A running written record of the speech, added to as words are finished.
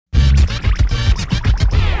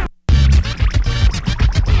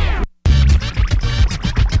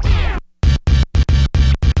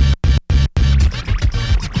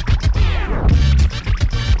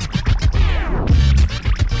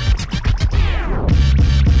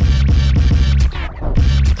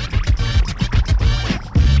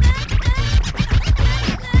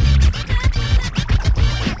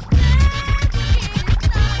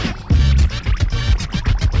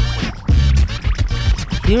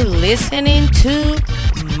You're listening to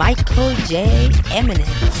Michael J. Eminem.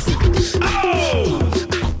 Oh!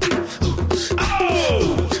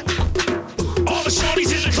 All the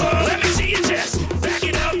shorties in the club, let me see you just back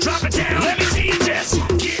it up, drop it down. Let me see you just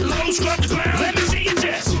get low, scrub the ground. Let me see you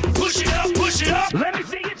just push it up, let me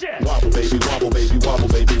see you just wobble, baby, wobble, baby, wobble,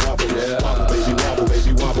 baby, wobble, yeah. Wobble, baby, wobble, baby,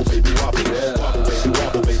 wobble, baby, wobble, yeah. Wobble, baby,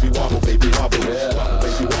 wobble, baby, wobble, baby, wobble, yeah. Wobble,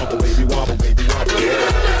 baby, wobble, baby, wobble, baby, wobble, yeah.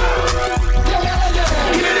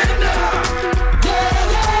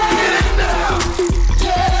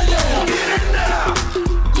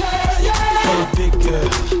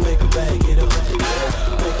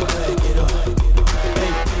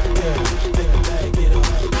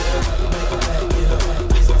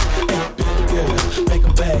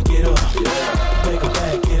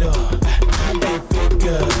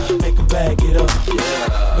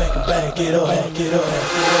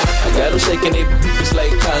 I got them shaking their boots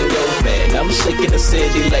like Congo, man. I'm shaking the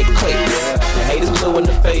city like quakes. The haters blue in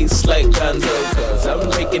the face like Gonzo, cause I'm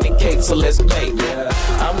breaking the cake, so let's bake.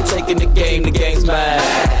 I'm taking the game's mine.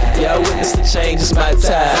 Y'all witness the change, it's my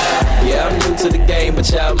time. Yeah, I'm new to the game, but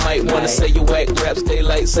y'all might wanna say you whack raps, they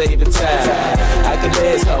like saving time. I can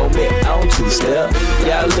dance, homie, I don't two-step.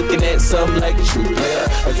 Y'all looking at something like a true player.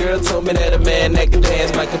 A girl told me that a man that can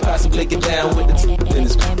dance might could possibly get down with the in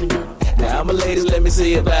his. Now I'm a ladies, let me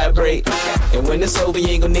see it vibrate. And when it's over, you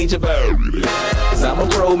ain't gon' need your bird. Cause I'm a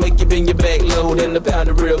pro, make you bend your back low, then the pound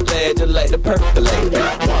it real bad, just like the percolate.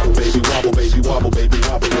 Wobble, baby, wobble, baby, wobble, baby,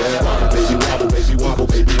 wobble, yeah. Wobble, baby, wobble, baby, wobble,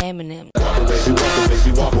 baby. Eminem. Wobble, baby, wobble,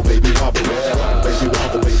 baby, wobble, baby, wobble, yeah. Wobble, baby,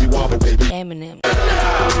 wobble, baby, wobble, baby. Eminem. Get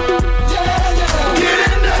it now! Get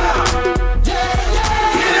it now! Get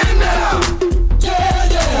it now!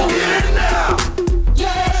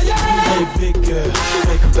 Hey, big girl,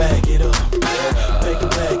 make her bag it up. Make her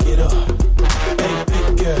bag it up. Hey, big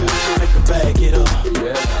girl, make her bag it up.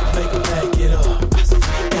 Make her bag it up.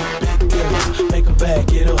 Hey, big girl, make her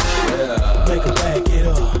bag it up. Make her bag it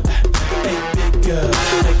up. Hey, big girl,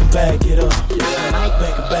 make her bag it up.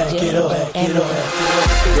 Make her bag it up.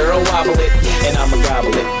 Girl, wobble it, and I'ma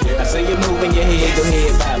gobble it. I say you're moving your head, go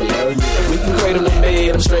ahead, bobble it. We can cradle the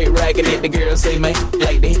bed, I'm straight racking it. The girl say, man,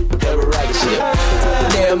 like they cover rocket shit.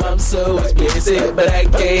 Damn, I'm so explicit, but I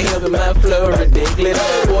can't help it, my flow ridiculous.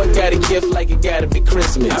 Boy, got a gift like it gotta be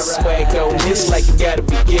Christmas. Swag on this like it gotta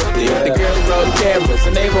be gifted. The girls roll the cameras,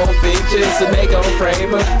 and they want pictures, and they gon'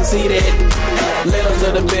 frame them. See that? Let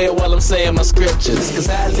them to the bed while I'm saying my scriptures. Cause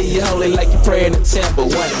I leave you holy like you pray in the temple.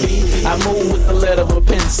 One beat, I move with the letter of a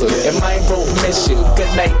pencil. And my won't miss you, good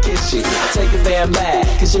night kiss you. Take it damn back,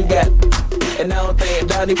 cause you got. And I don't think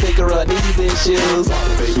Donnie pick her up these issues.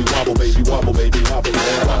 Wobble, baby, wobble, baby, wobble, baby, wobble,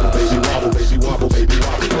 yeah. Wobble, baby, wobble, baby, wobble, baby,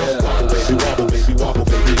 wobble, yeah. Wobble, baby, wobble, baby, wobble,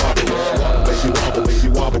 baby, wobble, yeah. Wobble, baby, wobble, baby,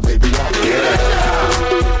 wobble, baby, wobble, yeah. Get it now!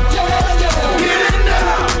 Get it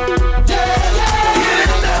now! Get it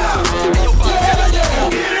now!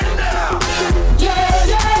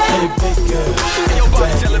 Hey, big girl, And your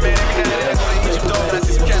body telling man every now and then I go to eat your dog and I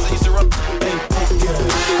see some cats I used to run. hey, big girl,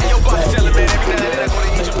 And your body telling man every now and then I go to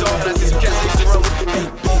eat your dog and I see some cats I used to run with. hey,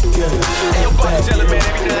 big girl, And your body telling man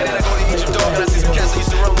every now and then I go to eat your dog and I see some cats I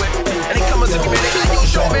used to run with. And they come up to me, man, they like, yo,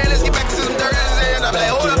 show, man, let's get back to some dirt. And I'm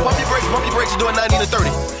like, hold up, pump your brakes, you're doing 90 to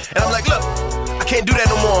 30. And I'm like, look, I can't do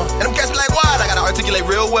that no more. And them cats be like, why? And I gotta articulate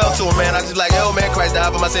real well to them, man. I just like, yo, man, Christ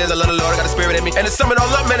died for my sins, I love the Lord, I got a spirit in me. And to sum it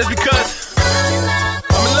all up, man, it's because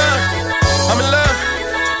I'm in love. I'm in love.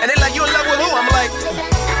 And they like, you in love with who? I'm like,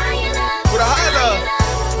 with a high love.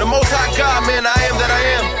 The most high God, man, I am that I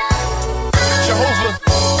am. Jehovah.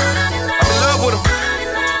 I'm in love with him.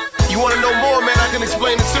 You wanna know more, man, I can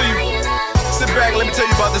explain it to you. Sit back and let me tell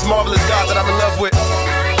you about this marvelous God that I'm in love with.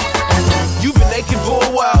 You've been aching for a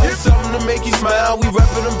while. Here's something to make you smile. We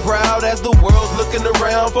reppin' them proud as the world's looking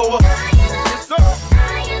around for a. Yes, sir.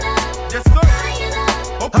 Yes, sir.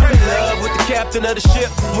 I'm in love with the captain of the ship.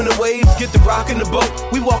 When the waves get to rockin' the boat,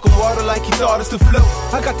 we walk on water like he taught us to float.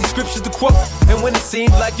 I got these scriptures to quote, and when it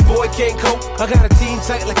seems like your boy can't cope, I got a team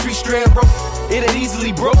tight like 3-strand rope. It ain't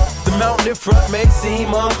easily broke. The mountain in front may seem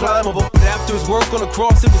unclimbable, but after his work on the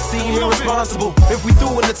cross, it would seem irresponsible if we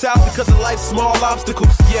threw in the towel because of life's small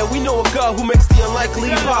obstacles. Yeah, we know a God who makes the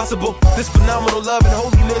unlikely possible. This phenomenal love and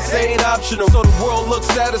holiness ain't optional, so the world looks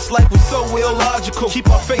at us like we're so illogical. Keep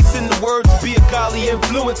our faith in the word to be a godly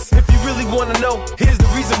influence. If you really wanna know, here's the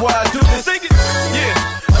reason why I do this. Sing it. Yeah,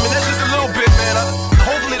 I mean that's just a little bit, man.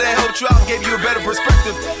 Hopefully that helped you out and gave you a better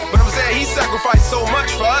perspective. But I'm saying he sacrificed so much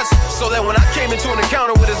for us, so that when I came into an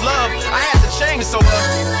encounter with his love, I had to change. So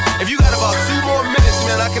if you got about 2 more minutes,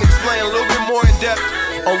 man, I can explain a little bit more in depth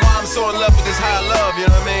on why I'm so in love with this high love. You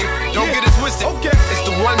know what I mean? Don't get it twisted. Okay, it's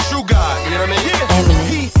the one true God. You know what I mean? Yeah.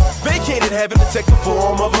 Peace. heaven to take the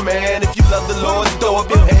form of a man. If you love the Lord, throw up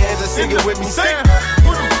your hands and sing it with me. Sing.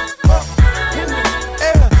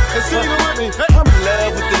 And sing it with me. I'm in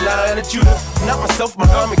love with the Lion of Judah. Not myself,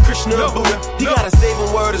 Muhammad, Krishna, or Buddha. He got a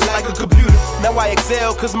saving word, it's like a computer. Now I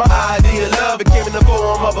excel, cause my idea of love, it came in the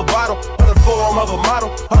form of a bottle, or the form of a model,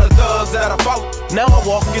 or the thugs that I follow. Now I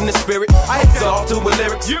walk in the spirit, I exalt him with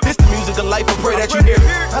lyrics. This the music of life, I pray that you hear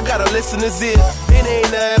it. I got a listener's ear, it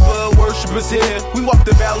ain't nothing but worshipers here. We walk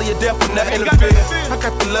the valley of death with nothing to fear. I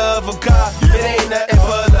got the love of God, it ain't nothing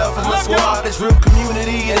but love from my squad. It's real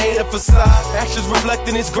community, it ain't a facade. Actions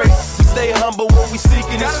reflecting His grace. We stay humble when we seek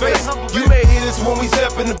in His face. You may hear this when we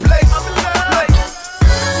step in the place.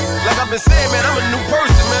 Like I've been saying, man, I'm a new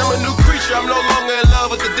person, man. I'm a new creature. I'm no longer in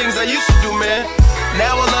love with the things I used to do, man.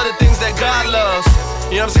 Now I love the things that God loves.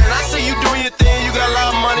 You know what I'm saying? I see you doing your thing. You got a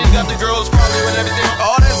lot of money. You got the girls following you and everything.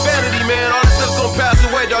 All that vanity, man. All that stuff's gonna pass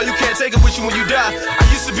away, dog. You can't take it with you when you die. I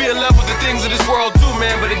used to be in love with the things of this world too,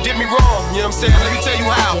 man, but it did me wrong. You know what I'm saying? Let me tell you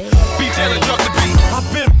how. B. Taylor dropped the beat. I've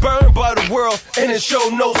been burned by the world and it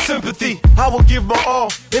showed no sympathy. I will give my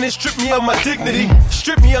all and it stripped me of my dignity.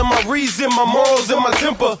 Stripped me of my reason, my morals, and my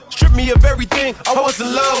temper. Stripped me of everything. I was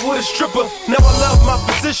in love with a stripper. Now I love my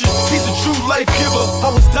position. He's a true life giver. I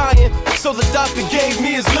was dying, so the doctor gave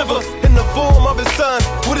me his liver in the form of his son,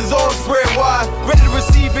 with his arms spread wide, ready to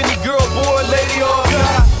receive any girl, boy, lady, or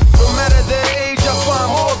guy. No matter their age, I find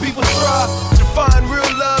more people try to find real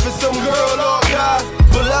love in some girl or guy.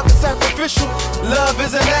 But love is sacrificial, love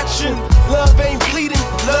is an action. Love ain't fleeting,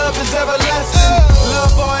 love is everlasting.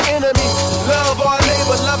 Love our enemy, love our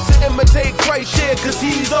neighbor. Love to imitate Christ, yeah, cause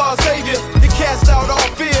He's our Savior. To cast out all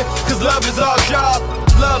fear, cause love is our job.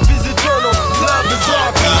 Love is eternal, love is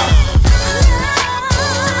our God.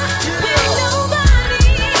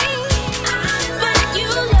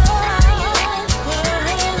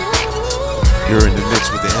 You're in the mix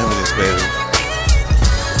with the Eminence, baby.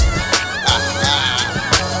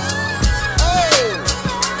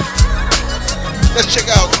 Let's check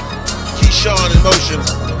out Keyshawn in motion.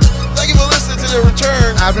 Thank you for listening to the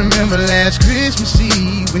return. I remember last Christmas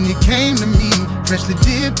Eve when you came to me, freshly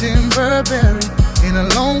dipped in Burberry, in a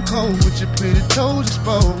long coat with your pretty toes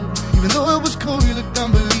exposed. Even though it was cold, you looked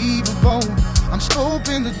unbelievable. I'm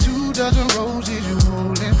scoping the 24 roses you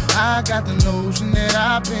holding. I got the notion that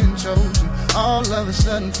I've been chosen. All of a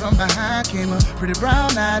sudden from behind came a pretty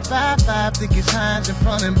brown-eyed 5'5", thick as Hines, in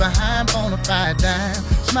front and behind, bonafide dime.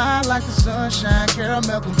 Smile like the sunshine,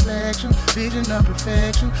 caramel complexion, vision of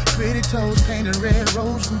perfection, pretty toes painted red,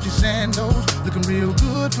 rose Gucci sandals, looking real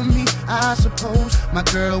good for me, I suppose. My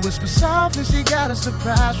girl whispered softly, she got a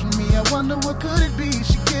surprise for me. I wonder what could it be?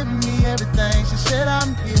 She giving me everything. She said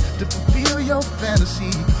I'm here to fulfill your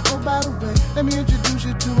fantasy. Oh, by the way, let me introduce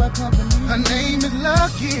you to our company. Her name is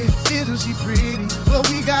Lucky, isn't she pretty? Well,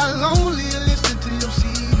 we got lonely listening to your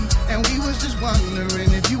CD, and we was just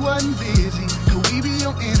wondering if you wasn't busy. Could we be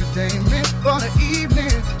your entertainment for the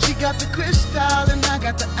evening? She got the crystal and I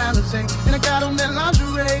got the Alizé, and I got on that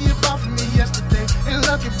lingerie you bought for me yesterday. And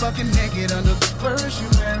Lucky bucket naked under the furs you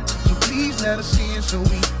wear. So please let us in so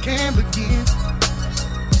we can begin.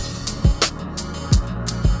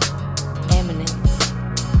 Eminence.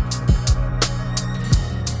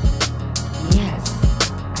 Yes,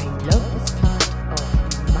 I love the sound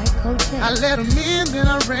of Michael Jackson. I let him in, then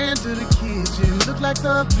I ran to the kitchen. Looked like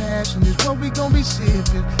the passion is what we gon' be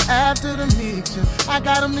sipping after the mixing. I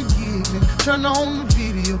got him to giggling, turned on the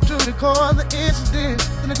video to record the incident.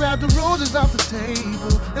 Then I grabbed the roses off the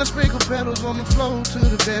table and I sprinkled petals on the floor to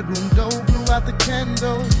the bedroom door. Blew out the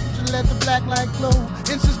candle to let the black light glow.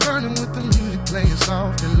 Incense burning with the music playing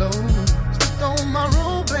soft and low. Slipped on my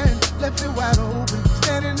robe and left it wide open.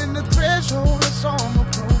 Standing in the threshold, I saw him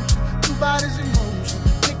approaching. Two bodies in motion,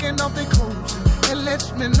 taking off their coats. It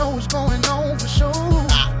lets me know what's going on for sure.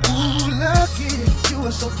 Ooh, Lucky, you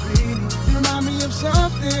are so pretty. You remind me of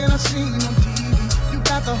something I seen on TV. You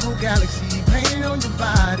got the whole galaxy painted on your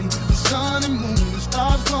body. The sun and moon, the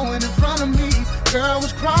stars glowing in front of me. Girl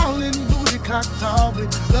was crawling, booty cocked tall,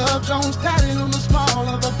 with Love Jones tatted on the small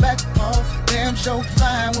of her back paw. Damn so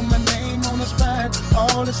fine with my name on the spine.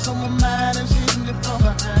 All that's on my mind is hitting it from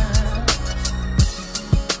behind.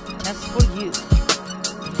 That's for you,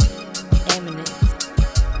 Eminence.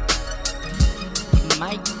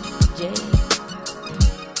 Mike J.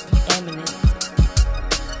 Eminence.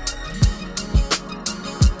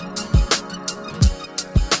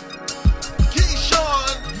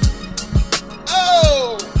 Keyshawn.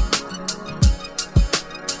 Oh.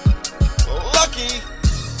 Lucky.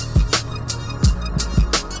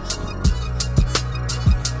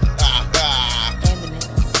 Eminence.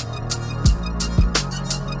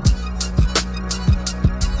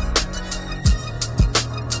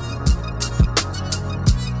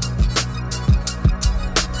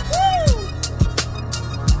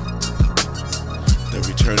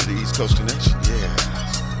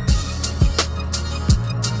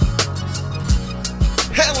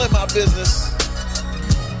 handling my business.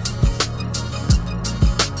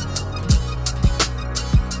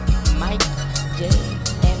 Mike J.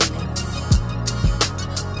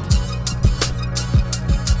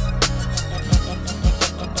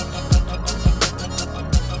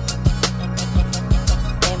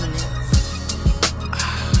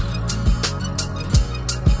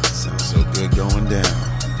 Sounds so good going down.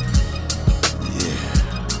 Yeah.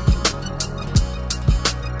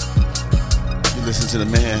 You listen to the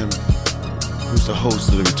man who's the host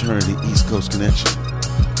of the Return of the East Coast Connection.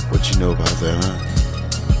 What you know about that, huh?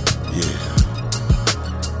 Yeah.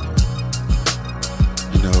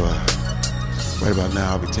 You know, right about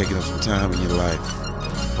now I'll be taking up some time in your life.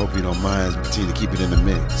 Hope you don't mind. Continue to keep it in the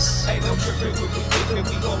mix. Ain't no tripping when we dipping,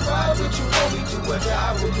 we gon' ride with you, homie. Do or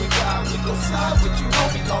die when we ride, we gon' side with you,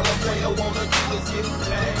 homie. All a player wanna do is get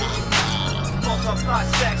paid. Multiply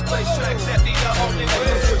stacks, play tracks, that be the only way. Ain't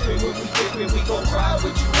no tripping when we dipping, we gon' ride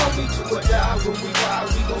with you, homie. Do or die when we ride,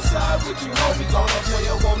 we gon' side with you, homie. All a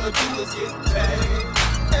player wanna do is get paid.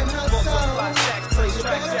 Multiply stacks, play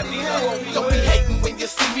tracks, that be the only way. Don't be hating when you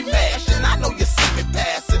see me mashing. I know you see me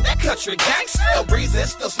passing. That country gang still breezing,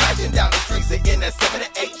 still smashing down the streets in that 7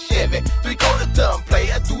 and 8 Chevy. 3/4 dumb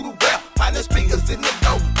player, do the rap, find the speakers in the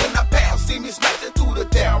door. When I pass, see me smashing through the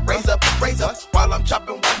down. Raise up, while I'm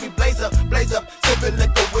chopping, watch me blaze up. Sipping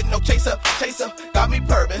liquor with no chaser. Got me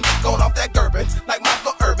purring, going off that Gerben, like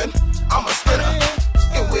Michael Irvin. I'm a sprinter,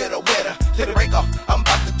 and we're the winner. To the break off, I'm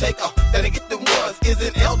about to take off. Then I get them ones, is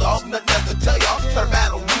an L-dog, nothing else to tell y'all. Turn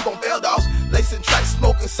battle, you gon' fail, dog. Lacing tracks,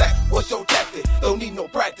 smoking sack, what's your tactic? Don't need no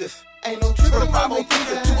practice. Ain't no tripping From the 503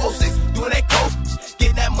 to 206, doing that coke.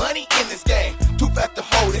 Getting that money in this game, too fast to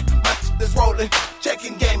hold it. My is rolling,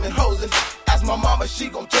 checking game and hosing. Ask my mama, she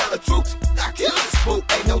gon' tell the truth. I kill this spook.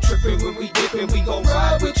 Ain't no tripping when we dipping, we gon'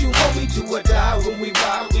 ride with you, homie. Do or die when we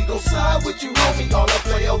ride, we gon' side with you, homie. All a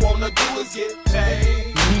player wanna do is get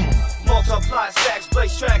paid. Multiply stacks,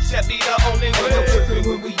 place tracks, that be the only way. Ain't no tripping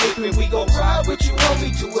when we dipping, we gon' ride with you,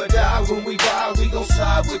 homie. Do or die when we ride, we gon'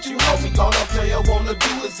 side with you, homie. All a player wanna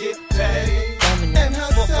do is get paid. And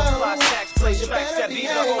Multiply stacks, place tracks, that be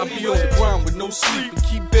the I only be on the way. ground with no sleep and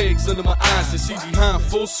keep bags under my eyes and see behind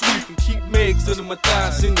full sweep and keep mags under my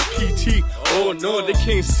thighs in the PT. Oh no, they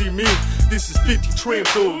can't see me. This is 50 tramp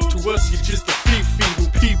though. To us, you're just a fifi who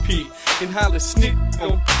pee and holler snip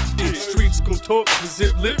on the streets gon' talk with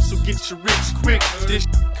zip lips, so get your rich quick. This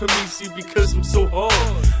come easy because I'm so hard.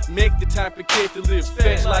 Make the type of kid to live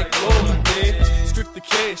fat like Lord, man. Strip the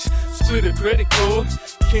cash, split a credit card.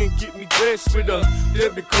 Can't get me dressed with a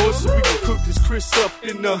debit card, so we gon' cook this Chris up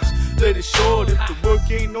and let it short. If the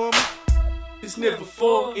work ain't normal, it's never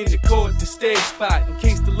fall in the court, the stage spot, in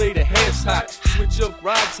case the later half's hot. Switch up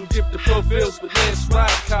rides and dip the profiles with last ride.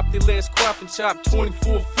 Cop the last crop and chop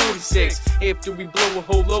 24-46 after we blow a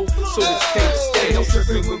whole low, so this can't stay. Ain't no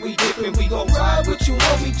tripping when we dipping, we gon' ride with you,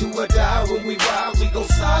 homie. Do or die when we ride, we gon'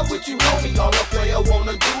 side with you, homie. All a player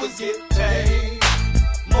wanna do is get paid.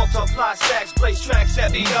 Multiply stacks, place tracks,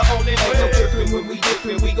 that be the only Ain't no way. tripping when we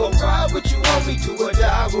dipping, we gon' ride with you, homie. Do or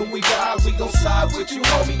die when we ride, we gon' side with you,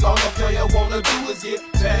 homie. All a player wanna do is get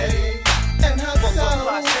paid. And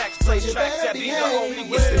Multiply stacks, place tracks, that be the only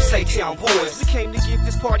way. It's them Say-Town boys. We came to get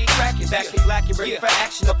this party cracking. Back in black and ready for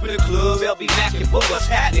action up in the club. LB Mackin', but what's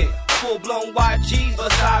happening? Full-blown YGs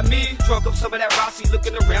beside me. Drunk up some of that Rossi,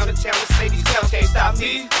 looking around the town to say these towns can't stop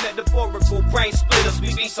me. Metaphorical brain splitters.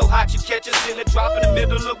 We be so hot you catch us in the drop in the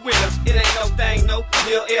middle of winter. It ain't no thing, no.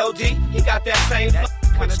 Lil LD, he got that same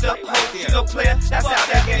switched up hope. You know, player, that's how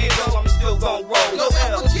that game go. I'm still gon' roll. Yo,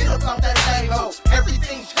 forget about that thing, ho.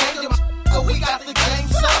 Everything's changing. Oh, we got the game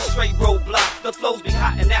so Straight roadblock, the flows be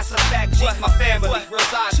hot and that's a fact. G, my family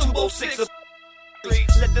resides 206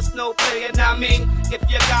 Let the snow play and I mean, if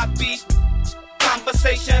you got beef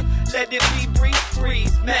conversation, let it be brief,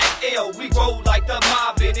 breeze, Mac L, we roll like the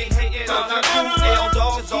mob and they hating on our crew, L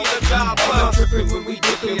dogs on the job. Ain't no tripping when we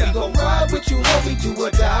dipping, we gon' ride with you, homie. Do or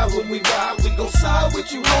die when we ride, we gon' side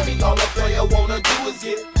with you, homie. All a player wanna do is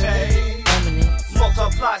get paid.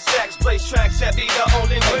 Multiply stacks, place tracks, that be the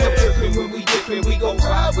only Ain't no way. tripping when we dipping, we gon'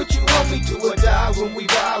 ride with you, homie. Do or die when we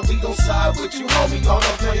ride, we gon' side with you, homie. All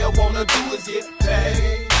a player wanna do is get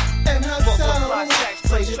paid. And Multiply stacks,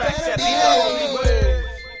 place tracks, that be the only way.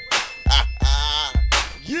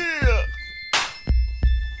 Yeah.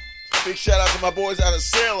 Big shout out to my boys out of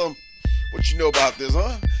Salem. What you know about this,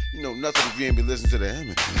 huh? You know nothing if you ain't been listening to the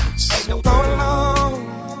Emmys. no So long,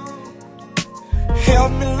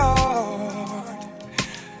 help me, Lord.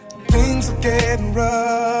 Things are getting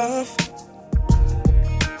rough.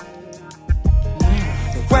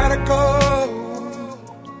 Nowhere to go,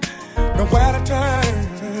 nowhere to turn.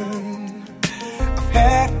 I've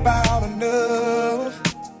had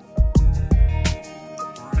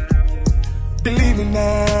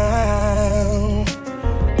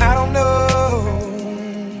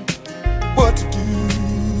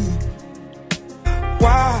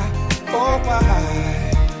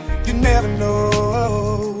why you never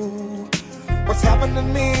know what's happened to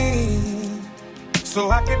me. So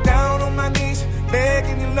I get down on my knees,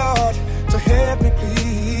 begging you, Lord, to help me,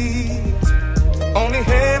 please. Only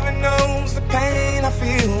heaven knows the pain I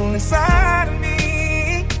feel inside of me.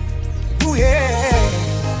 Ooh,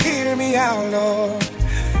 yeah, hear me out, Lord.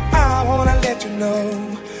 I wanna let you know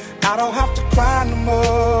I don't have to cry no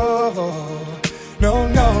more. No,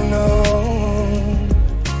 no, no.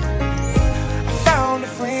 I found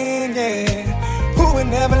a friend, yeah, who would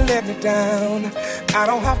never let me down. I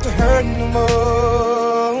don't have to hurt no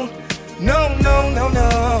more. No, no, no,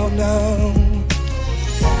 no, no.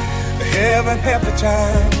 Heaven help a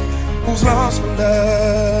child who's lost for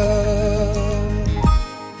love.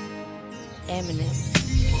 Eminem.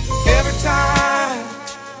 Every time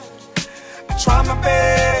I try my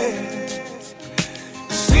best,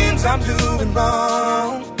 it seems I'm doing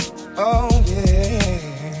wrong. Oh yeah.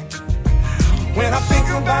 When I think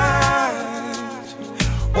about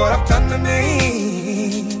what I've done to me,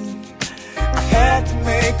 I had to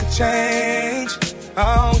make a change.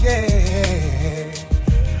 Oh yeah.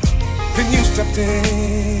 Then you stepped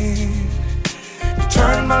in, you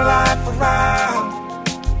turned my life around.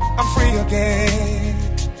 I'm free again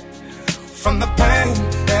from the pain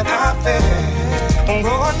that I felt.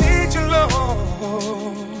 Oh, I need you, Lord,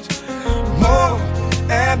 more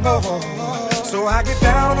and more. So I get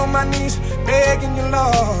down on my knees, begging you,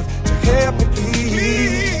 Lord, to help me,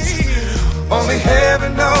 please. Only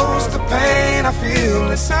heaven knows the pain I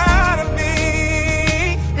feel inside of me.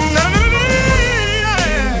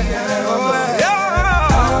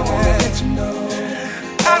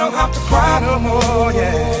 I don't have to cry no more,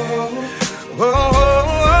 yeah. Oh, oh,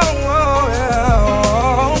 oh,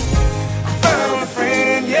 oh. I found a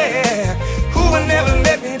friend, yeah, who will never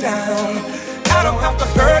let me down. I don't have to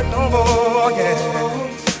hurt no more, yeah.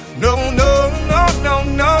 No, no, no, no,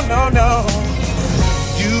 no, no, no.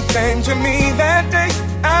 You came to me that day,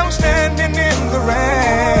 I was standing in the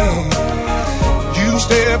rain. You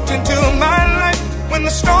stepped into my life when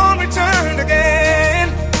the storm returned again.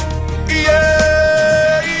 Yeah.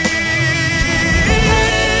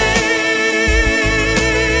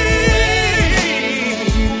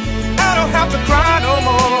 Cry no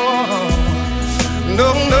more. No,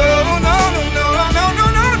 no, no, no, no, no, no,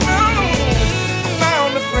 no, no. I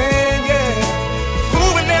found a friend, yeah, who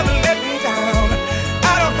will never let me down.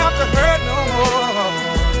 I don't have to hurt no more.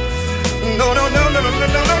 No, no, no, no, no, no,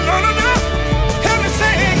 no, no, no, no. Help me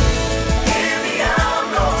sing. Hear me out,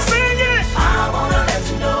 Lord. Sing it. I wanna let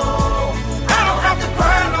you know I don't have to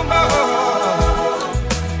cry no more.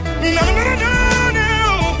 No, no, no, no, no.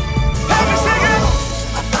 Help me sing it.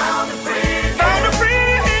 I found a friend.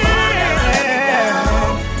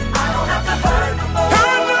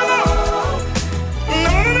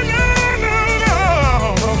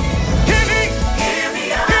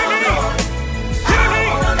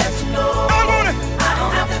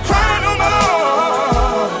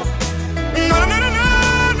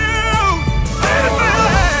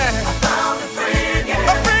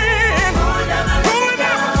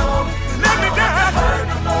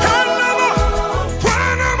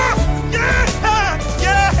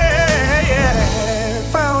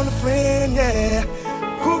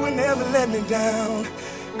 Down.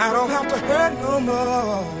 I don't have to hurt no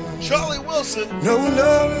more. Charlie Wilson. No,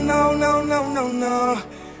 no, no, no, no, no, no,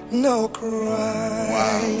 no cry.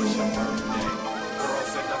 Wow.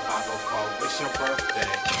 Girls in the 504, it's your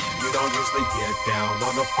birthday. You don't usually get down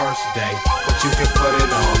on the first day, but you can put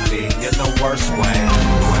it on me in the worst way.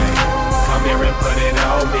 Come here and put it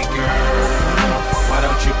on me, girl. Why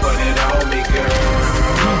don't you put it on me, girl?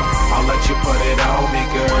 I'll let you put it on me,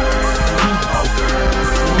 girl. Oh, girl.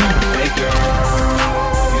 Hey, girl.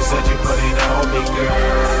 You said you put it on me, girl.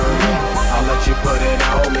 I'll let you put it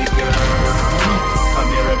on me, girl. Come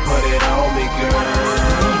here and put it on me, girl.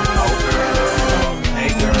 Oh, girl.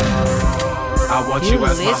 Hey, girl. I want you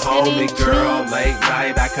as my homie, girl. Late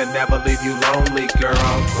night, I could never leave you lonely,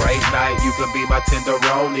 girl. Great night, you could be my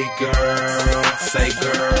tenderoni, girl. Say,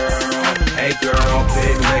 girl. Hey, girl,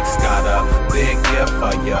 big licks got a big gift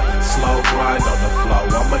for ya. Slow grind on the flow,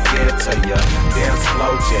 I'ma get to ya. Dance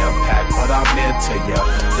flow jam packed, but I'm into ya.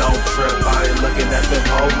 Don't trip, I ain't looking at them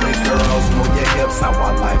homely girls. Move your hips how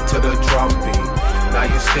I like to the drum beat. Now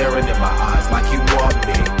you're staring in my eyes like you want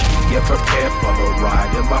me. Get prepared for the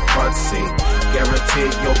ride in my front seat.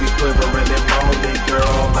 Guaranteed you'll be quivering and moaning,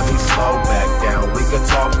 girl. Let me slow back down, we can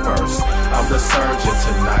talk first. I'm the surgeon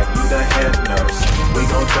tonight, you the head nurse. We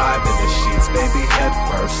gon' dive in the sheets, baby, head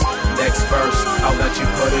first. Next verse, I'll let you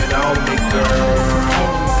put it on me, girl.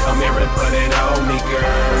 Come here and put it on me,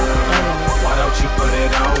 girl. Why don't you put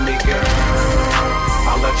it on me, girl?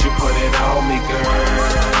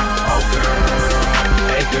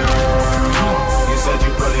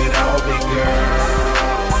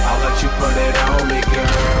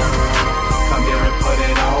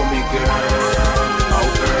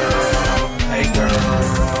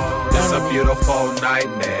 Beautiful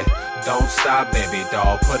nightmare. Don't stop, baby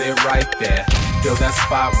doll, put it right there. Feel that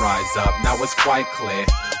spot rise up, now it's quite clear.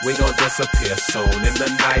 We gon' disappear soon in the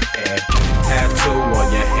night air. Tattoo on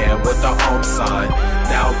your hand with the home sign.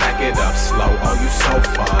 Now back it up slow, oh you so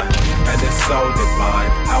fine. And it's so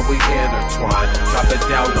divine, how we intertwine. Drop it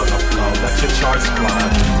down on the floor, let your charts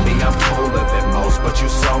climb. Me, I'm cooler than most, but you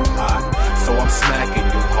so hot. So I'm smacking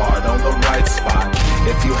you hard on the right spot.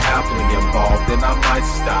 If you happily involved, then I might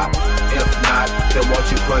stop. If not, then won't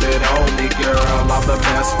you put it on me, girl? I'm the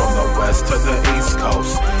best from the west to the east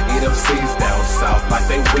coast. Eat them seeds down south like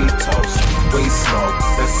they wheat toast. We smoke,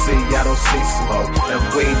 the Seattle sea smoke. And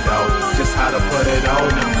we know just how to put it on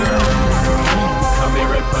them, girl. Come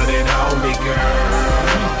here and put it on me, girl.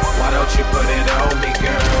 Why don't you put it on me,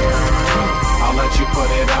 girl? I'll let you put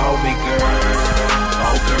it on me, girl.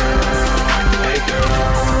 Oh, girl. Hey, girl.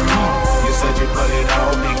 You said you put it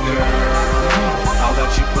on me, girl. I'll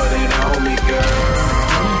let you put it on me, girl.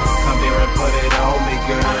 Come here and put it on me,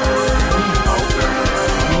 girl. Oh, girl.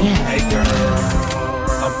 Hey,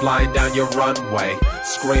 girl. I'm flying down your runway.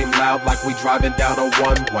 Scream loud like we driving down a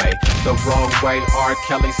one-way. The wrong way, R.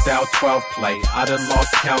 Kelly style 12 play. I done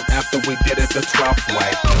lost count after we did it the 12th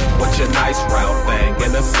way. With your nice round thing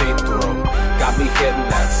and a see-through. Got me hitting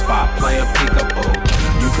that spot, playing peekaboo.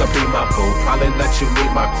 You could be my boo, probably let you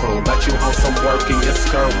meet my crew. Let you hold some work in your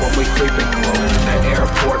skirt when we creeping through the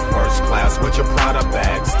airport first class with your Prada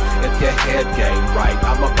bags. If your head game right,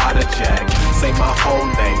 I'm about to jag. Say my whole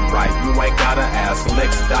name right, you ain't gotta ask.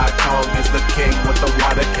 Licks.com is the king with the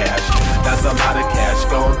water cash. That's a lot of cash,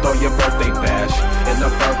 go and throw your birthday bash in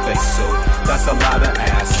the birthday suit. That's a lot of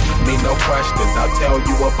ass, me no questions, I'll tell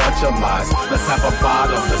you a bunch of lies. Let's have a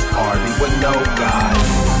bottomless party with no guys.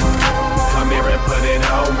 Come here and put it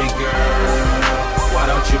on me, girl. Why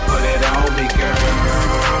don't you put it on me, girl?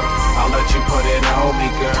 I'll let you put it on me,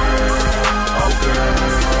 girl. Oh, girl.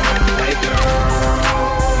 Hey, girl.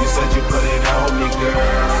 You said you put it on me, girl.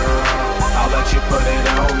 I'll let you put it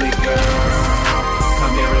on me, girl.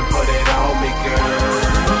 Come here and put it on me, girl.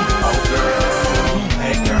 Oh, girl.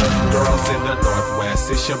 Hey, girl. Girls in the Northwest,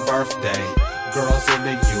 it's your birthday. Girls in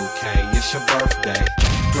the UK, it's your birthday.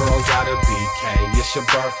 Girls out in BK, it's your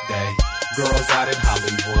birthday. Girls out in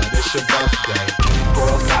Hollywood, it's your birthday.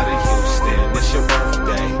 Girls out in Houston, it's your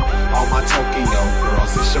birthday. All my Tokyo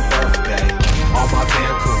girls, it's your birthday. All my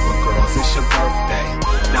Vancouver girls, it's your birthday.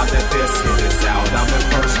 Now that this hit is out, I'm in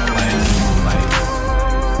first place.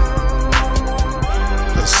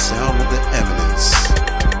 The sound of the eminence.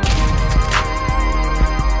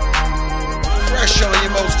 Fresh on you,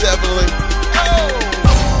 most definitely. Oh!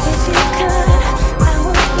 If you could, I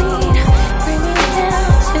would lead. Bring me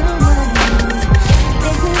down to my knees.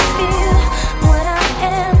 Make me feel what I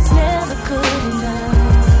am is never good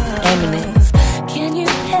enough. Eminence. Can you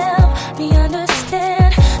help me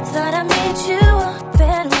understand? Thought I made you a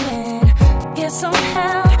better man. Yet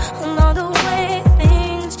somehow along the way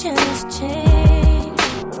things just change.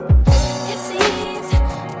 It seems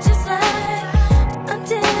just like a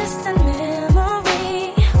distant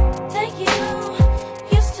memory that you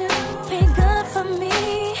used to be good for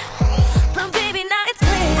me. But baby, now it's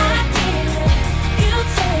clear. I give, you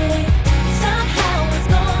take. Somehow it's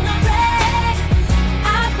gonna break.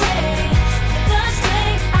 I pray for the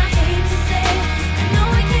strength. I hate to say, I know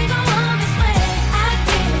it can't go on this way. I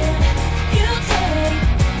give, you take.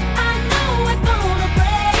 I know it's gonna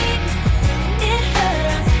break. It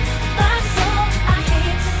hurts my soul. I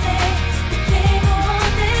hate to say, it can't go on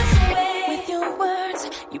this way. With your words,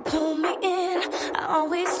 you pull me in. I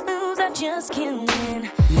always lose, I just can't win.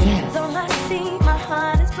 Yes. Though I see my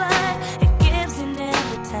heart is blind, it gives in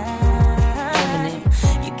every time.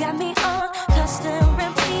 You got me on constant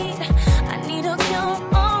repeat. I need a cure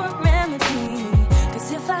or a remedy.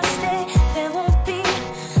 'Cause if I stay, there won't be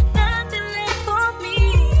nothing left for me.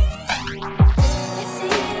 It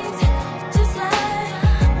seems just like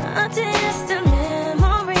a distant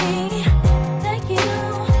memory that you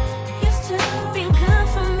used to be good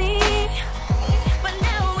for me. But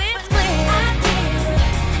now it's clear. I give,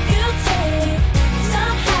 you take.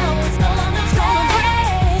 Somehow it's gonna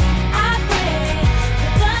break. I pray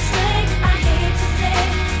for the strength. I hate to say,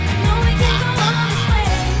 I know it can't go on this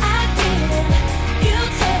way. I give, you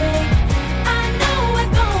take. I know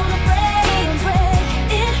it's gonna break.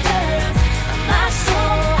 It hurts my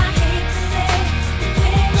soul. I hate to say, it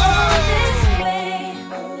can't go on this way.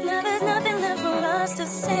 Now there's nothing left for us to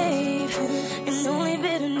save, and only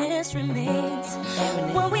bitterness remains.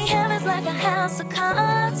 What we have is like a house of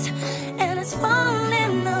cards, and it's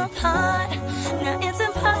falling apart. Now it's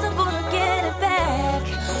impossible to get it back.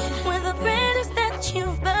 With the bridges that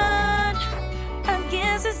you've burned, I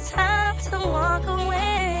guess it's time to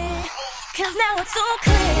Now it's so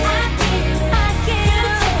clear. I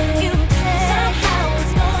give, you take. Somehow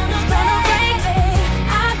it's gonna break me. I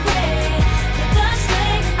pray for the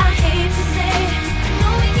strength. I hate to say, I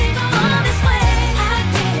know we can't go on this way. I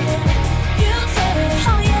give, you take.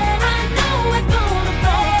 Oh yeah, I know we're gonna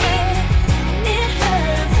break. It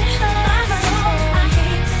hurts my soul. I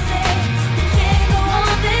hate to say, we can't go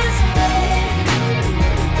on this way.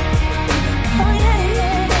 Oh yeah,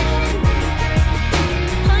 yeah.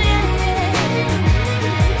 Oh yeah, yeah.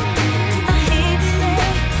 I hate to say,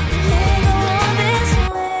 we can't go on this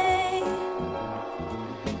way.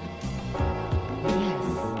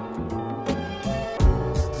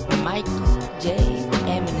 Michael J.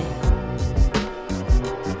 Eminem.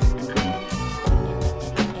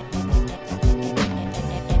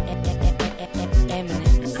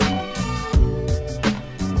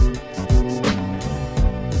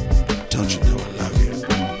 Don't you know I love you?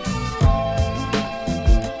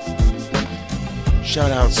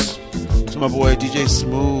 Shout outs to my boy DJ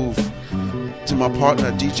Smooth, to my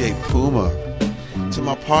partner DJ Puma, to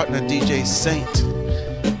my partner DJ Saint.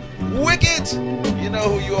 Wicked! You know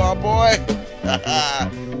who you are, boy.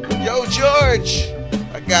 Yo, George,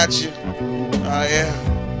 I got you. Oh, yeah.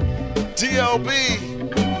 DLB.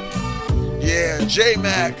 Yeah,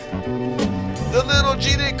 J-Mac. The little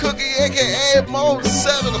GD Cookie, a.k.a. Mo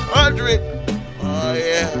 700. Oh,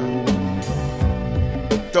 yeah.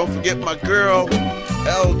 Don't forget my girl,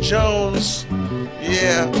 L. Jones.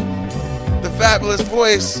 Yeah. The fabulous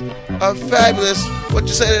voice of Fabulous. What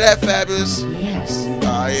you say to that, Fabulous? Yes.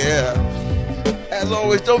 Ah, yeah. As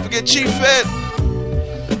always, don't forget Chief Ed.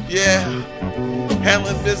 Yeah.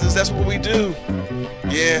 Handling business, that's what we do.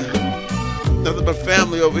 Yeah. Nothing but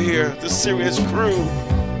family over here. The serious crew.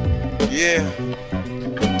 Yeah.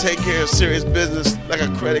 Take care of serious business like a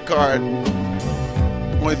credit card.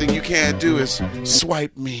 Only thing you can't do is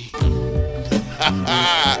swipe me.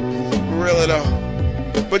 Really though.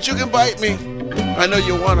 But you can bite me. I know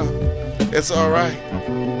you wanna. It's alright.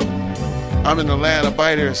 I'm in the land of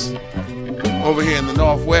biters. Over here in the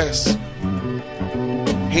Northwest.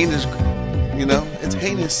 Heinous, you know, it's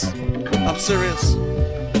heinous. I'm serious.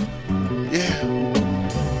 Yeah.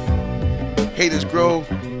 Haters grow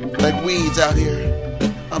like weeds out here.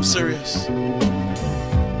 I'm serious.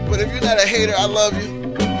 But if you're not a hater, I love you.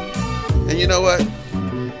 And you know what?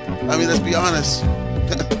 I mean, let's be honest.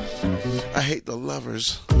 I hate the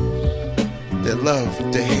lovers that love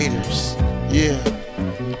the haters. Yeah.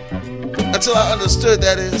 Until I understood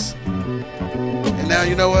that is. And now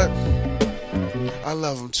you know what? I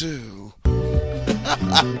love them too.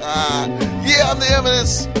 Yeah, I'm the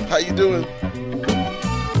Eminence. How you doing?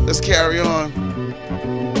 Let's carry on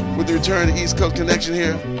with the Return to East Coast Connection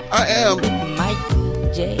here. I am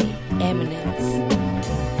Michael J. Eminence.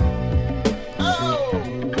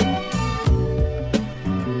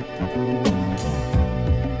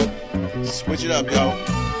 Switch it up, y'all.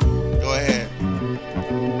 Go ahead.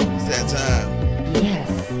 It's that time. Yes.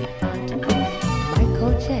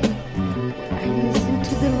 Michael J. I listen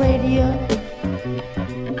to the radio.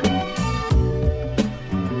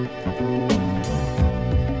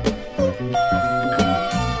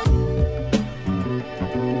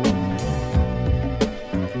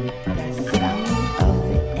 The sound of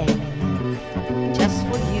the Eminence. Just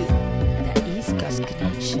for you, the East Coast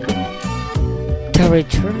Connection. The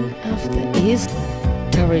return of the East.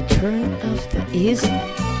 The return of the East.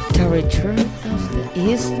 The return of the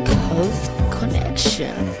East Coast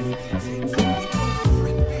Connection.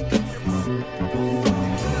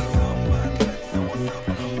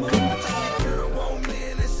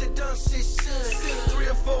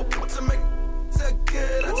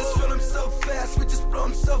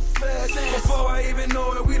 Before I even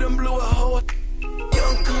know it, we done blew a hole.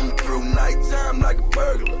 Young come through nighttime like a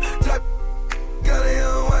burglar. Type got a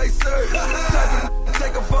young white serve. Type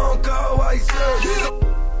take a phone call while he serve.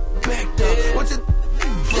 Backed up, what you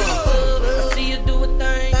I see you do a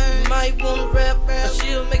thing. You might wanna rap, but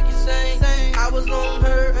she'll make you sing. I was on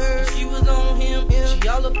her, and she was on him. She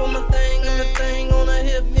all up on my thing, and the thing on her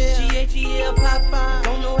hip. She ATL Popeye,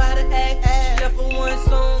 don't know how to act. She left for one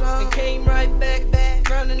song and came right back,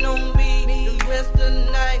 running on beat. The rest of the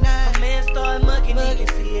night, my man started mugging. He can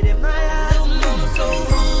see it in my eyes. Little mama so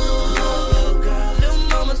rude, little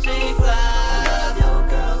mama say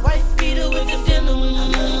fly. White beater with the denim.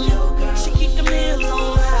 She keep the man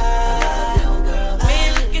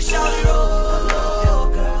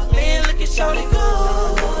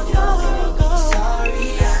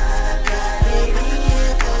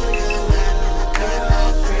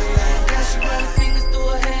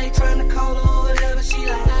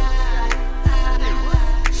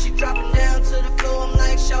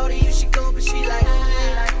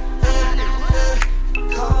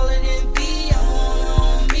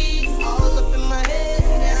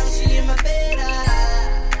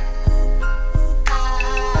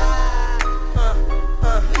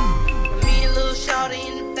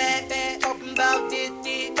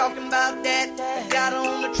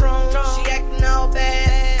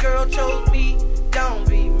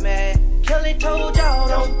they told y'all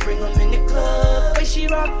don't bring them in the club. Way she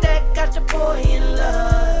rock that got the boy in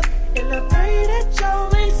love. And I pray that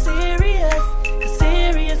y'all ain't serious, cause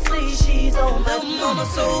seriously she's on my mama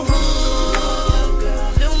so hood.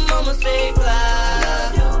 Little mama stay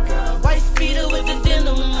fly. White feeder with the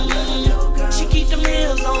denim. She keep them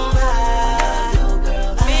heels on high.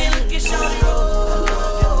 Man, look at shawty roll.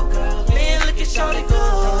 Man, look at shawty go.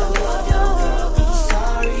 I'm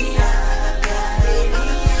sorry, I got it.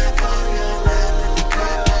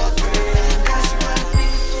 Now she run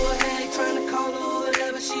fingers through her hair, trying to call her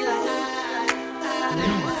whatever she like.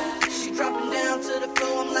 She dropping down to the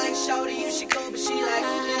floor. I'm like, shawty, you should go, but she like,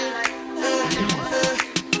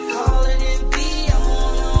 calling in B, I'm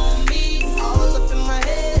on me, all up in my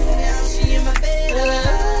head. Now she in my bed.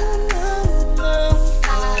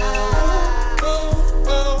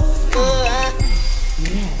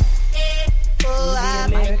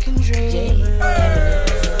 American dream.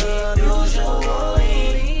 Usually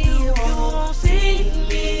you won't see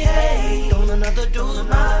me. Hey, don't another do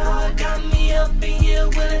my heart got me up and you're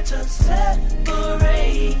willing to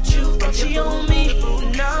separate you. But she on me,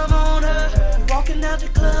 and I'm on her. Walking out the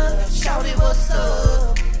club, shouted what's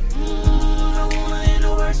up. I want her in the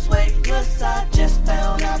worst way, plus I just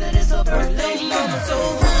found out that it's her birthday. Little mama so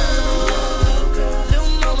good, little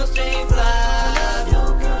mama stay fly.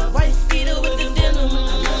 White feeder with the denim,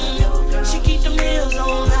 she keep them heels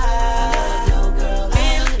on high.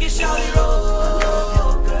 Man, look at shawty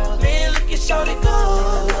roll. Man, look at shawty go.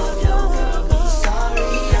 I'm sorry,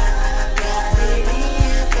 I got it.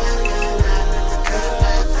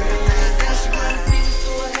 Now she run fingers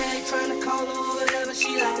through her hair, trying to call her whatever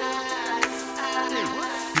she like.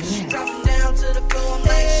 She dropping down to the floor. I'm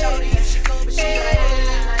like, shawty, you should go, but she like,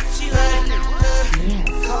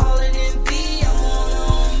 calling in B, I'm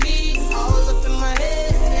on me, all up in my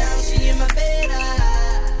head. Now she in my bed.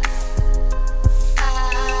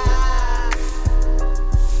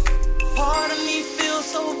 Part of me feels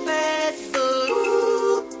so bad, but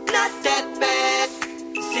ooh, not that bad.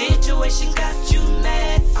 The situation got you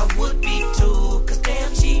mad. I would be too, cause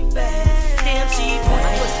damn she bad. Damn she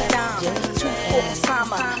bad. What's the dime? 2 for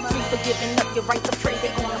Osama, 3 for giving up your right to pray.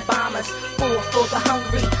 They on bombers. 4 for the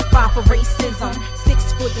hungry, 5 for racism,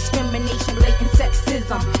 6 for discrimination, blatant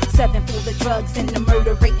sexism, 7 for the drugs and the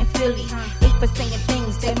murder rate in Philly, 8 for saying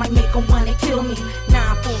things that might make them wanna kill me,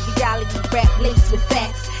 9 for reality rap laced with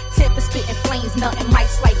facts, 10 for spitting flames, melting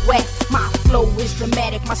mics like wax. My flow is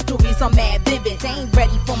dramatic, my stories are mad vivid. They ain't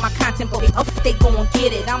ready for my content, but they gon'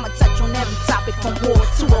 get it. I'ma touch on every topic from war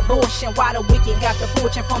to abortion. Why the wicked got the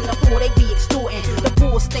fortune from the poor, they be extorting. The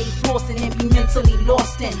poor stay flossing and be mentally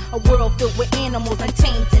lost in a world filled with animals,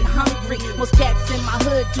 untamed and hungry. Most cats in my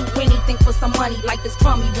hood do anything for some money. Life is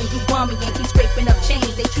crummy when you bummy and keep scraping up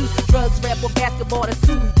change. They choose drugs, rap, or basketball to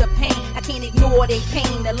soothe the pain. I can't ignore their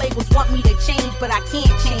pain. The labels want me to change, but I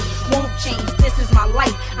can't change, won't change. This is my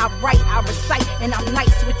life. I write, I recite, and I'm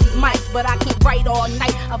nice with these mics, but I can't write all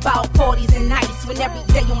night about parties and nights when every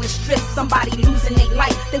day on the strip somebody losing their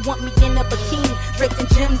life. They want me in a bikini, draped in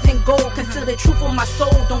gems and gold. Consider the truth on my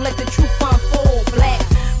soul, don't let the truth unfold. Black,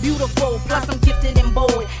 beautiful, plus I'm gifted and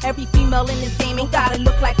bold. Every female in this game ain't gotta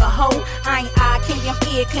look like a hoe. I ain't eye, candy, I'm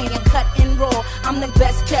ear, clean and cut and raw. I'm the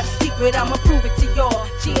best kept secret, I'ma prove it to y'all.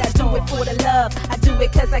 Gee, I do it for the love, I do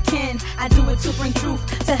it cause I can. I do it to bring truth,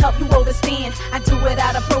 to help you understand. I do it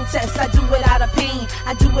out of protest, I do it out of pain.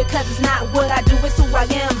 I do it cause it's not what I do, it's who I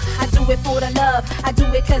am. I do it for the love, I do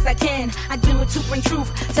it cause I can. I do it to bring truth,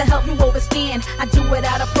 to help you understand. I do it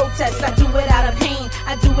out of protest, I do it out of pain.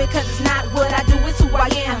 I do it cause it's not what I do, it's who I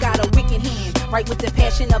am. I got a wicked hand, right with the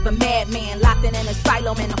passion of a madman, locked in an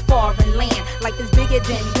asylum in a foreign land. Life is bigger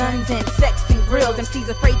than guns and sex and grills. MC's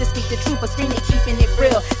afraid to speak the truth, but screaming keeping it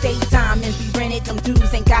real. They diamonds be rented, them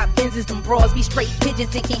dudes ain't got Benzes. Them bras be straight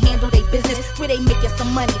pigeons and can't handle their business. Where they making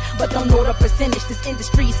some money, but don't know the percentage. This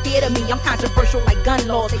industry is scared of me, I'm controversial like gun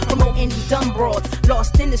laws. They promoting these dumb broads,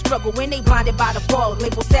 lost in the struggle when they blinded by the fog.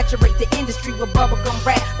 Labels saturate the industry with bubblegum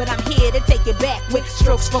rap, but I'm here to take it back with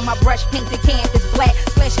strokes from my brush, paint the canvas black,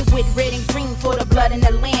 splashing with red and green for the blood in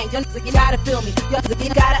the land. You gotta feel me,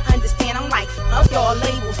 you gotta understand. I'm like, fuck y'all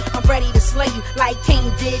labels, I'm ready to slay you like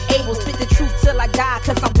Cain did Abel. Spit the truth till I die,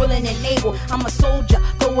 cause I'm willing and able. I'm a soldier,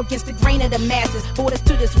 go against the grain of the masses. Brought us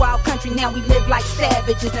to this wild country, now we live like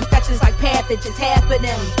savages. Infections like pathogens, half of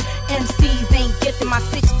them MCs ain't gifted, my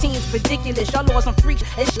 16's ridiculous. Y'all lost some freaks,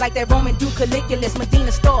 it's like that Roman Duke Caligulus,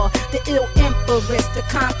 Medina Star, the ill empress, the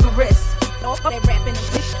conqueress. All that rapping and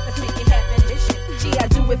shit, let's make it happen. Gee, I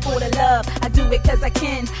do do it for the love. I do it cause I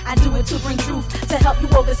can. I do it to bring truth, to help you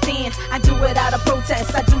understand. I do it out of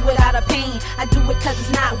protest, I do it out of pain. I do it cause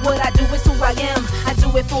it's not what I do, it's who I am. I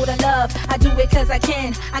do it for the love, I do it cause I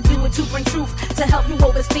can. I do it to bring truth, to help you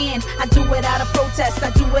understand. I do it out of protest,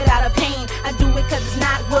 I do it out of pain. I do it cause it's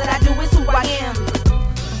not what I do, it's who I am.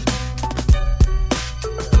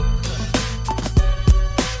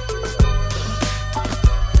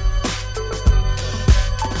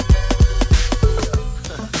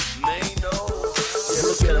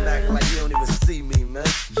 Look at him acting like you don't even see me, man.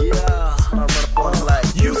 Yeah, I run up on him like,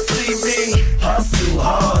 you see me, hustle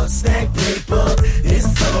hard, stack paper,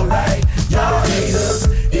 it's alright. Y'all haters,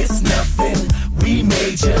 it's nothing, we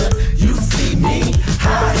major. You see me,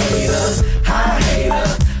 high hater, high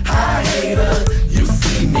hater, high hater. You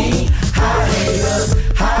see me, high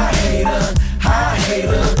hater, high hater, high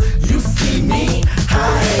hater. You see me,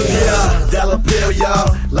 high hater. Yeah, dollar bill,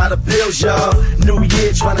 y'all, lot of bills, y'all. New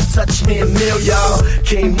year trying to touch me and mill, y'all.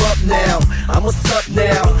 Came up now, I'm what's up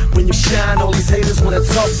now. When you shine, all these haters wanna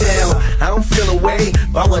talk down. I don't feel away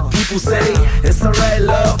by what people say. It's alright,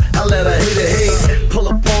 love, I let a hater hate. Pull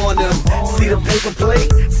up on them, see the paper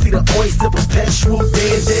plate, see the oyster perpetual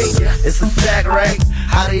day and day. It's a fact, right?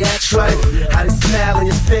 How they act right, how they smile in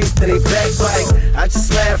your face, then they backbite. I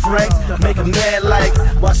just laugh, right? Make them mad like,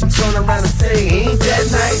 watch them turn around and say, ain't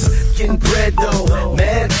that nice? Getting bread though,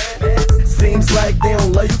 man. Seems like they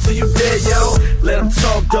don't love you till you dead, yo. Let them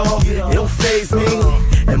talk, dog, it don't faze me.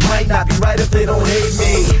 It might not be right if they don't hate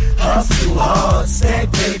me. Hustle hard,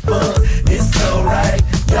 stack paper, it's alright.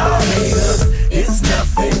 Y'all haters, it's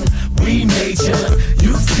nothing, we major.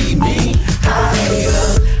 You see me, high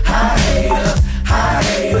hater, high hater, high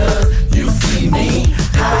hater. You see me,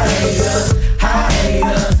 high hater, high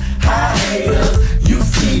hater, high hater. You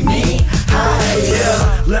see me, high hater.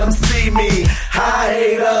 Yeah, let them see me, high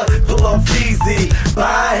hater. Pull off easy,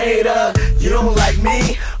 bye hater. You don't like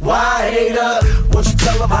me, why hater? Won't you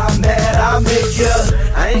tell them how mad I make ya?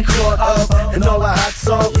 I ain't caught up in all the hot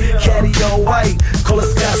talk. Caddy all white, call it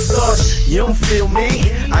Scott Storch. You don't feel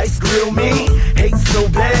me, ice grill me. Hate so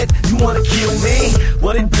bad, you wanna kill me.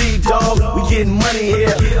 What it be, dog? We getting money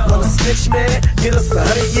here. Wanna snitch, man? Get us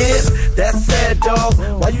 100 years? That's sad, dog.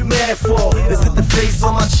 Why you mad for? Is it the face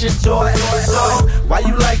on my chin, dog? Why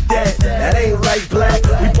you like that? That ain't right, black.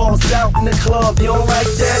 We balls out in the club, you don't like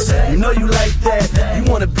that? You know you like that.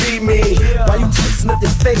 You wanna be me. Why you twisting up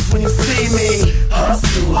your face when you see me?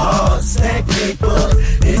 Hustle hard, stack paper,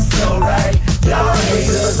 it's alright. Y'all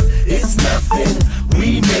haters, it's nothing,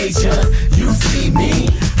 we major. You see me,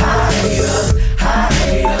 high hater, high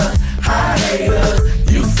hater, high hater.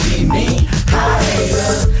 You see me, high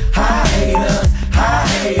hater, high hater, high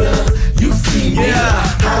hater. You see me,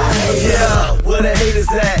 high hater. Yeah, where the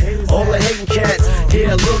haters at? All the hating cats.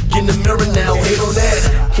 Yeah, look in the mirror now, hate on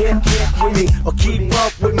that. Can't get with me or keep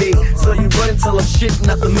up with me. So you run and tell them shit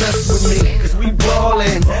not to mess with me. Cause we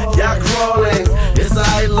ballin', y'all crawling. It's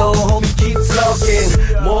alright, little homie, keep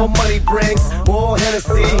talking. More money brings more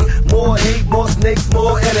Hennessy, more hate, more snakes,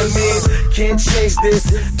 more enemies. Can't change this,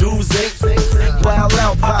 dudes ain't wild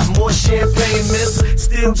out, pop more champagne, miss.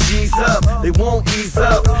 Still G's up, they won't ease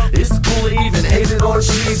up. It's cool to even hate it on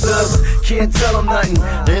Jesus. Can't tell them nothing,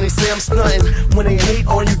 then they say I'm stunting. When they hate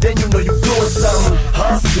on you, then you know you doing something.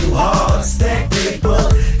 Hustle hard, stack paper,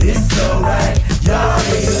 it's alright. Y'all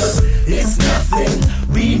haters, it's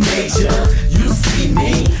nothing, we major. You see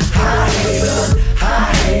me, high hater,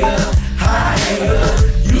 high hater, high hater.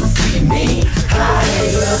 You see me, high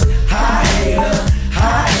hater, high hater,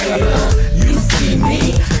 high hater. You see me,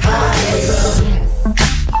 high hater.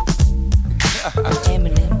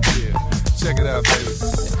 Eminem. Check it out, baby.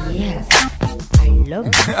 Yes, I love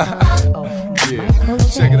the sound of Michael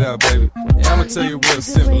Check it out, baby. Yeah, I'ma tell you real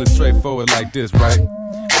simple and straightforward like this, right?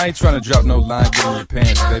 I ain't trying to drop no line get in your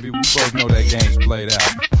pants, baby. We both know that game's played out.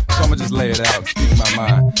 So I'ma just lay it out, speak my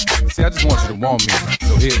mind. See, I just want you to want me,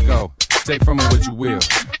 so here it go. Take from it what you will.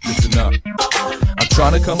 Listen up. I'm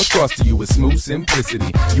trying to come across to you with smooth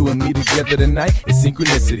simplicity. You and me together tonight is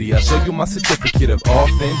synchronicity. I'll show you my certificate of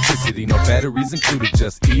authenticity. No batteries included,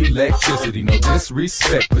 just electricity. No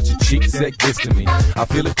disrespect, but your cheeks that gets to me. I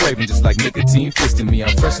feel a craving just like nicotine fisting me.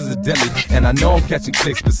 I'm fresh as a deli, and I know I'm catching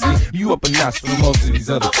clicks. But see, you up a notch from most of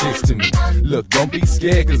these other chicks to me. Look, don't be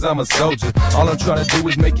scared, cause I'm a soldier. All I'm trying to do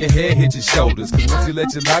is make your head hit your shoulders. Cause once you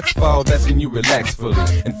let your locks fall, that's when you relax fully.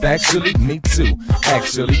 And factually, me too.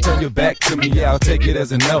 Actually, turn your back to me, yeah, I'll take it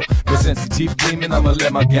as a no. But since your teeth gleaming, I'ma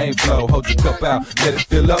let my game flow. Hold your cup out, let it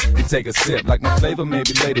fill up, and take a sip. Like my flavor,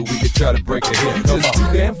 maybe later we could try to break a hit. You just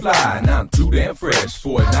too damn fly, and I'm too damn fresh.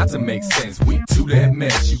 For it not to make sense, we too damn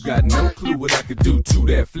mesh. You got no clue what I could do to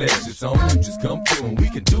that flesh. It's on you, just come through and we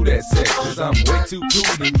can do that sex. Cause I'm way too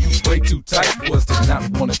cool and you way too tight for us to not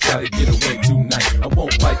wanna try to get away tonight. I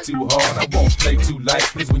won't fight too hard, I won't play too light.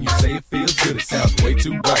 Cause when you say it feels good, it sounds way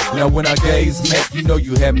too right. Now when our gaze met, you know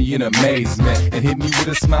you had me in amazement. And hit me with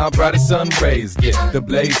a smile bright as sun rays. Get the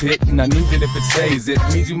blaze hit, and I knew that if it stays, it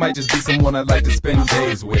means you might just be someone I'd like to spend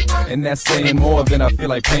days with. And that's saying more than I feel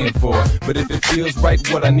like paying for. But if it feels right,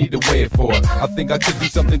 what I need to weigh it for. I think I could do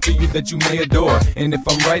something to you that you may adore. And if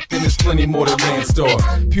I'm right, then there's plenty more to lay in store.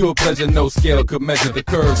 Pure pleasure, no scale could measure the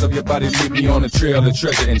curves of your body. Lead me on a trail of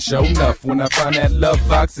treasure. And show enough, when I find that love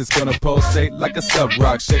box, it's gonna pulsate like a sub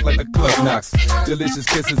rock, shake like a club knocks. Delicious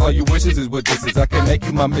kisses, all your wishes is what this is. I can make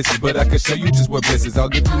you my missus, but I can show you just what bliss is. I'll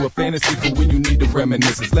give you a fantasy for when you need the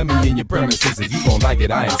reminiscence. Let me in your premises, and you gon' like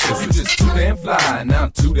it, I insist. You just too damn fly, and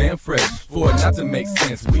I'm too damn fresh. For it not to make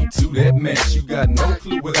sense, we two that mesh. You got no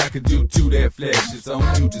clue what I could do to that flesh. It's on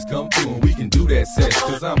you, just come through and we can do that sex.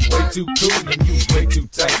 Cause I'm way too cool and you way too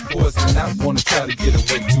tight for us, and I wanna try to get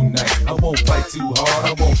away tonight. I won't fight too hard,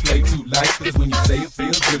 I won't play too light. Cause when you say it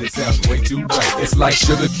feels good, it sounds way too right. It's like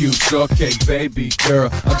sugar cube, shortcake, baby girl.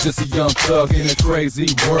 I'm just a young thug in a crazy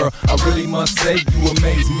world. I really must say you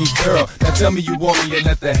amaze me, girl. Now tell me you want me and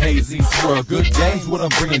let the hazy swirl. Good games, what I'm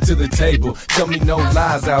bringing to the table. Tell me no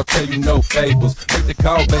lies, I'll tell you no fables. Make the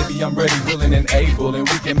call, baby, I'm ready, willing, and able. And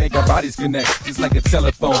we can make our bodies connect, just like a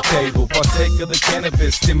telephone cable. Partake of the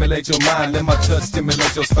cannabis, stimulate your mind. Let my touch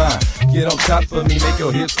stimulate your spine. Get on top of me, make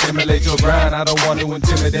your hips stimulate your grind. I don't want to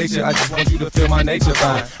intimidate you, I just want you to feel my nature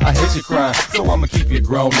fine. I hate your crying, so I'ma keep you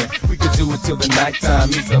groaning. We could do it till the nighttime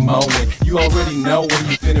meets the moment. You already know when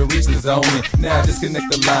you finna reach the zone. Now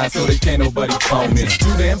disconnect the line so they can't nobody phone it.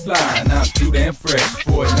 Too damn fly and I'm too damn fresh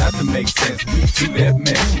for it not to make sense. We too that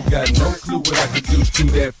mesh. You got no clue what I could do to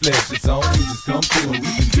that flesh. It's on you, just come through and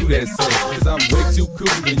we can do that sex. Cause I'm way too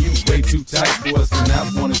cool and you way too tight for us, and I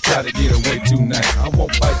wanna try to get away tonight. I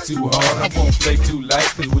won't fight too hard, I won't play too light.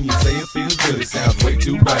 Cause when you say it feels good, it sounds way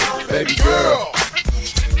too right. Baby girl,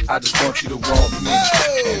 I just want you to want me.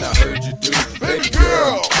 And I heard you do, baby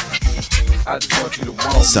girl. I just want you to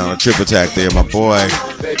want me. Sound of Trip Attack there, my boy.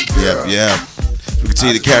 Yep. We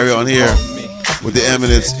continue to carry on here with the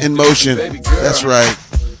Eminence in motion. That's right.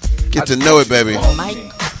 Get to know it, baby. Mike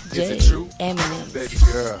J. Eminence. Baby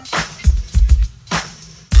girl.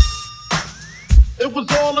 It was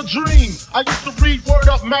all a dream. I used to read Word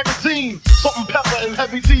Up magazine. Salt and pepper and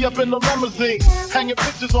heavy tea up in the limousine. Hanging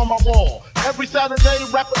pictures on my wall. Every Saturday,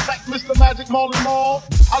 rap attack Mr. Magic Molly Mall.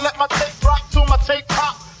 I let my tape rock till my tape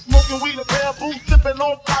pop. Smoking weed and bamboo, sipping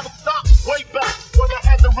on private stock. Way back when I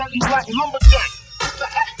had the Reggie Black lumberjack. With the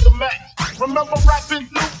hat to match. Remember rapping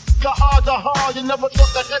Duke? The hard, you never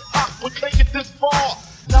thought that hip hop would take it this far.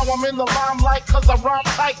 Now I'm in the limelight cause I rhyme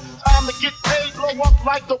tight. Time to get paid, blow up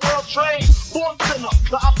like the world trade. Born sinner,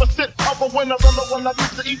 the opposite of a winner. Remember when I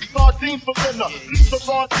used to eat sardines for dinner? Eat the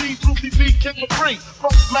raw cheese, Ruthie B, King of Free.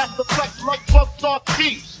 From Master Flex, Lug Plug, Star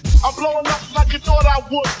Keys. I'm blowing up like you thought I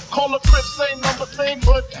would. Call a trip, same number, same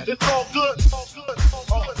hood. It's all good.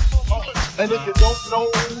 And if you don't know,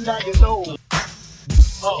 now you know.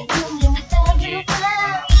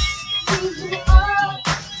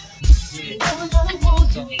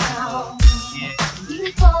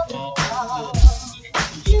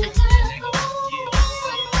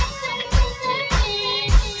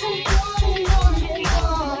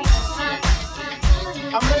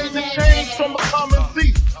 I made the change from a common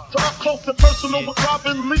thief to up close and personal with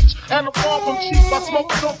Robin Leach and a far from cheap. I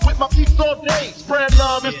smoke dope with my peeps all day. Spread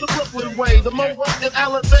love, it's the Brooklyn way. The Mo West and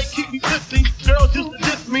Alizé keep me 50. Girls used to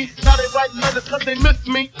diss me, now they write letters cause they miss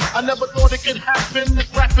me. I never thought it could happen, this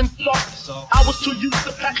rapping stuff. I was too used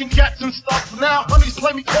to packing cats and stuff. Now honeys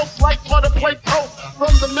play me close like butter play toast.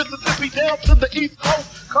 From the Mississippi down to the East Coast.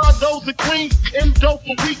 Condos in Queens, in dope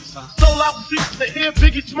for weeks. Sold out seats to hear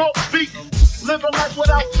Biggie Smoke speak. Living life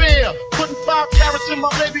without fear. Putting 5 carats in my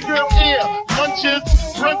baby girl ear. Lunches,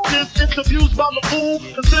 brunches, interviews by the fool.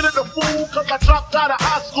 Considered a fool cause I dropped out of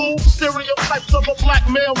high school. Stereotypes of a black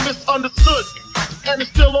male misunderstood. And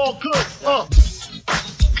it's still all good,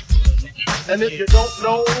 And if you don't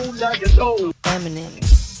know, now you know. Eminem.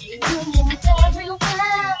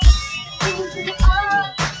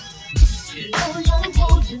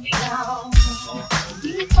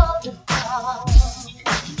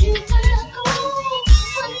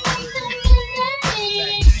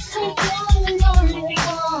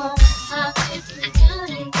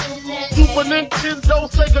 Super Nintendo,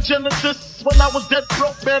 Sega Genesis. When I was dead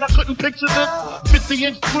broke, man, I couldn't picture this.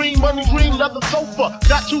 50-inch screen, money green, leather sofa.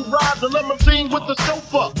 Got 2 rides, a limousine with the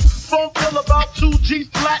chauffeur. Phone bill about 2 G's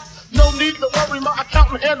flat. No need to worry, my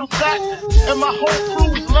accountant handles that. And my whole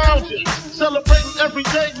crew is lounging, celebrating every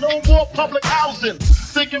day, no more public housing.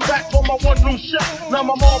 Thinking back on my one-room shack, now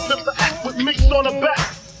my mom pimps the act with mix on her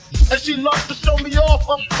back. And she loves to show me off,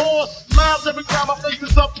 of course. Smiles every time my face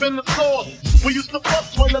is up in the store. We used to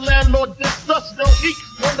fuss when the landlord dissed us. No heat,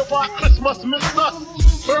 wonder why Christmas missed us.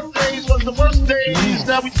 Birthdays was the worst days.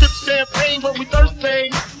 Now we sip champagne when we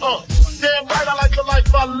thirsty. Damn right, I like the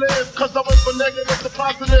life I live. Cause I went from negative to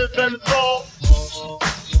positive, and it's all.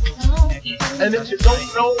 And if you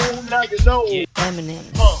don't know, now you know. Eminem.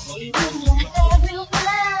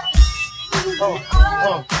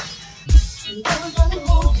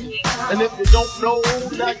 And if you don't know,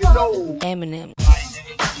 now you know. Eminem.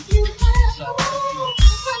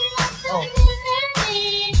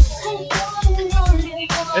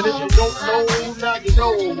 And if you don't know, now you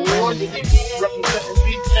know. Boy, representing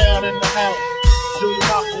B-Town in the house. Junior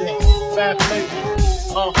Mafia, Fast Lady.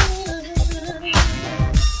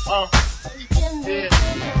 Yeah.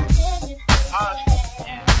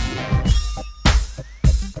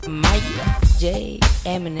 Mike J.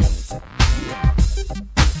 Eminem.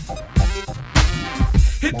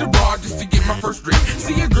 Hit the bar just to get my first drink.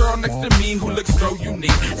 See a girl next to me who looks so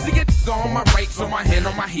unique. See it on my right, so my hand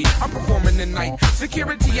on my hip. I'm performing tonight.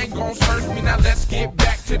 Security ain't gon' search me. Now let's get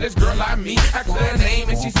back to this girl I meet. Asked her name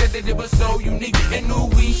and she said that it was so unique. And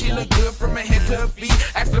knew she looked good from her head to her feet.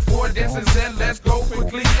 Asked her for a dance and said let's go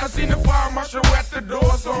quickly. I seen the fire marshal at the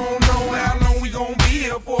door, so I don't know how long we gon' be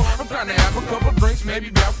here for. I'm trying to have a couple drinks, maybe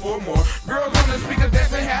about 4 more. Girls on the speakers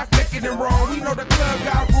dancing half naked and wrong. We know the club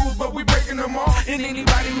got rules, but we breaking them all. And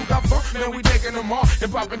anybody who got funk, man, we taking them all.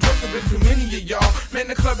 And popping trunks if there's too many of y'all. Man,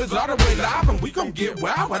 the club is all the way live, and we gon' get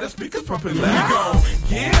wild while the speakers pumping loud. We gon'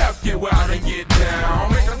 get up, get wild, and get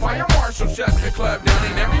down. Make the fire marshal shut the club down.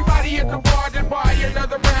 And everybody at the bar just buy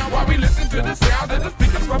another round while we listen to the sound of the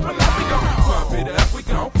speakers pumping loud. We gon' pump it up, we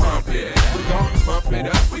gon' pump it. We gon' pump it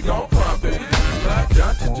up, we gon' pump it.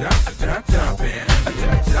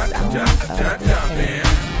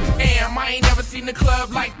 Damn, I ain't never seen a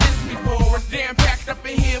club like this before. It's damn packed up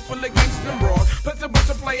in here full of gangsta brawls. Plus a bunch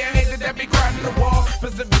of player haters that be crowding the wall.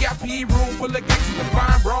 Plus a VIP room full of gangsta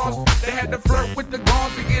fine bras. They had to flirt with the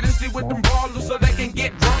guards to get a seat with them ballers so they can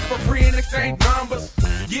get drunk for free and exchange numbers.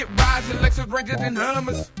 Get rides in Lexus, Rangers, and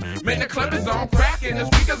Hummers. Man, the club is on crack and the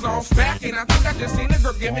speakers on smacking. I think I just seen a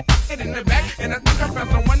girl give me it in the back. And I think I found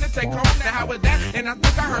someone to take home. Now how was that? And I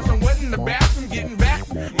think I heard someone in the bathroom getting back.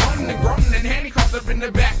 Moaning and groaning and handcuffs up in the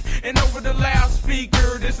back. And over the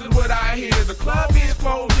loudspeaker, this is what I hear. The club is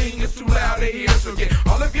closing, it's too loud to hear. So get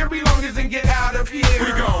all of your belongings and get out of here.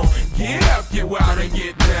 We gon' get up, get wild, and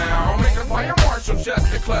get down. Make the fire marshal shut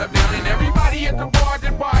the club down. And everybody at the bar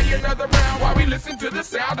just buy another round while we listen to the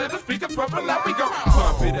sound of the speakers pumping loud. We gon'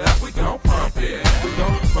 pump it up, we gon' pump it. We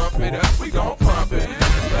gon' pump it up, we gon' pump it.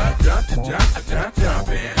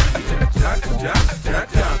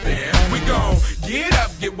 We gon' get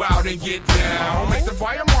up, get wild, and get down. Make the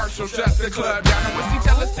fire marshal shut the club down. And once he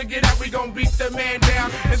tell us to get up, we gon' beat the man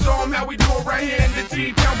down. And show him how we do it right here in the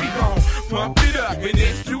T-Town. We gon' pump it up, and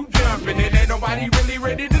it's too jumping. And ain't nobody really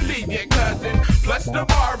ready to leave yet, cousin. Plus the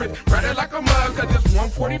bar is ready like a mug, cause it's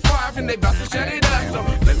 1:45 and they bout to shut it up. So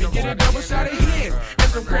let me get a double shot of hen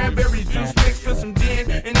and some cranberry juice mixed with some gin.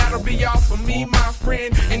 And that'll be all for me, my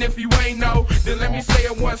friend. And if you ain't know, then let me say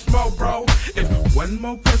it once more, bro. If one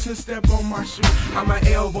more person step on my shoe, I'ma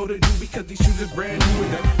elbow the dude because these shoes is brand new.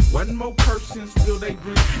 And if one more person spill they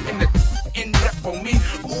green and end up on me,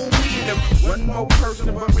 ooh, and if one more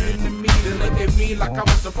person bump into me, then look at me like I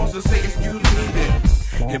was supposed to say excuse me, then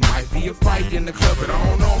it might be a fight in the club, but I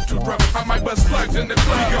don't know, I'm too drunk. I might bust slugs in the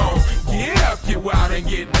club. We gon' get up, get wild, and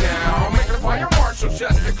get down. Make the fire marshal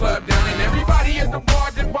shut the club down. And everybody at the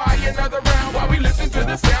bar just buy another round while we listen to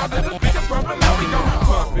the sound of the speakers pumping loud. We gon'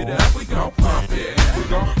 pump it up, we gon' pump it. We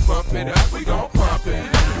gon' pump it up, we gon' pump it.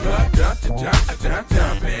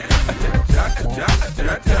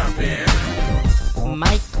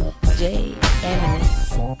 Michael J.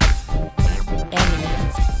 Eminem.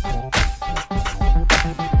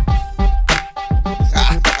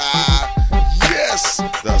 Yes,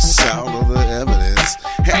 the sound of the Eminence.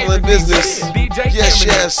 Handling business. Yes,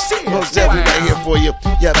 yes. Most definitely right here for you.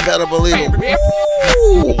 Yeah, better believe it.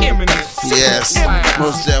 Woo! Yes,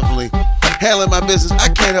 most definitely. Handling my business. I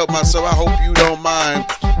can't help myself. I hope you don't mind.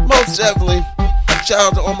 Most definitely. Shout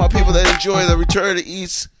out to all my people that enjoy the return to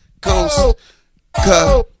East Coast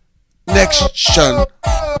Connection.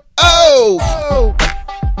 Oh!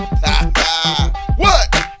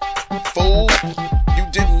 What? Fool, you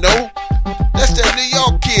didn't know? That's that New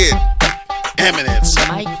York kid. Eminence.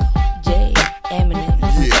 Michael J. Eminem.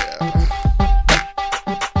 Yeah.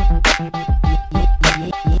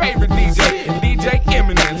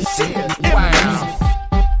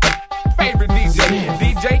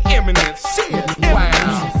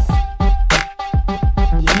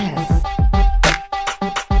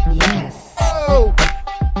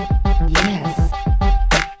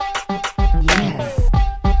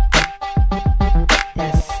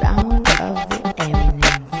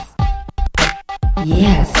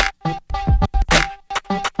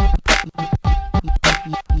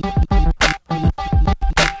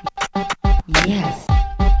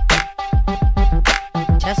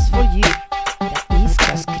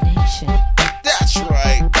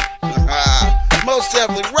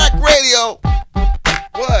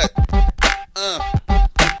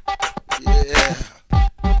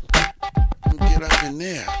 up in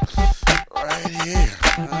there. Right here.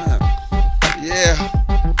 Yeah.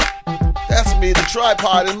 That's me, the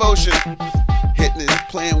tripod in motion. Hitting it,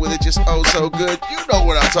 playing with it just oh so good. You know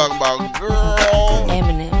what I'm talking about, girl.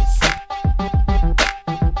 M&M's.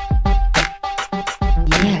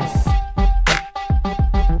 Yes.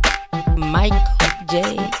 Michael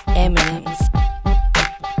J. M&M's.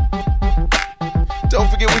 Don't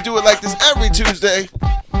forget we do it like this every Tuesday.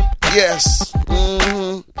 Yes.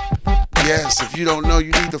 Yes, if you don't know,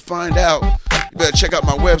 you need to find out. You better check out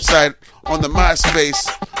my website on the MySpace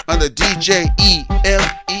under DJ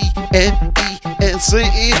EMENENCE,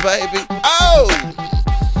 baby. Oh!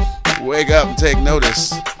 Wake up and take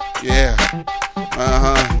notice. Yeah.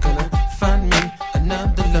 I'm gonna find me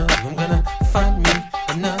another love. I'm gonna find me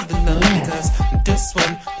another love. Because this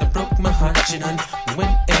one that broke my heart, you done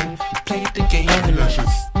went and played the game.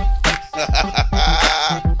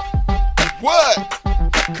 What?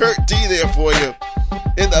 Kurt D there for you.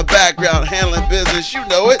 In the background handling business. You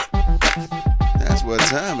know it. That's what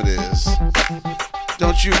time it is.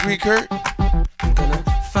 Don't you agree, Kurt? I'm gonna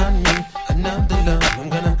find me another love. I'm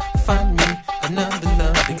gonna find me another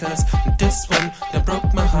love. Because this one that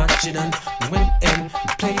broke my heart, you done went and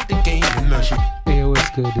played the game. Hey, what's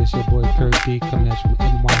good? It's your boy Kurt D coming at you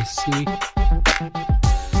from NYC.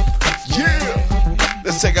 Yeah!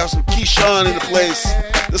 Let's take out some Keyshawn in the place.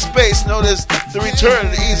 The space known as the return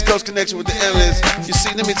of the East Coast connection with the eminence. You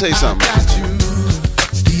see, let me tell you something.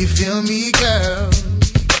 Do you feel me, girl?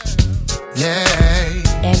 Yeah.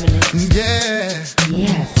 Eminence. Yeah.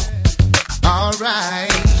 Yes.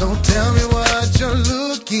 Alright. So tell me what you're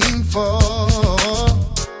looking for.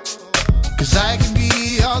 'Cause I can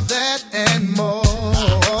be all that and more.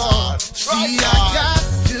 See, I got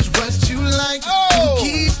just what you like to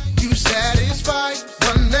keep you satisfied.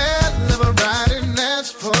 One that never right, and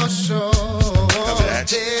that's for sure.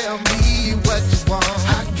 Tell me what you want.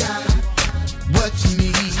 I got it. What you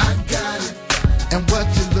need. I got it. And what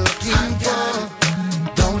you're looking for.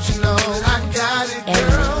 Don't you know I got it,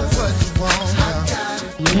 girl? What you want. I got it.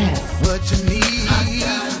 Yes. What you need.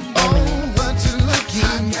 Oh, what you're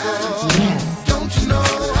looking for. Yes. Don't you know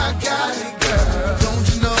I got it, girl? Don't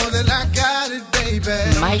you know that I got it, baby?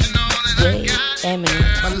 Mike J.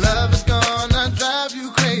 M&M's. My love is gonna drive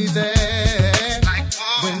you crazy.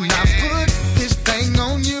 When I put this thing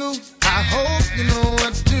on you, I hope you know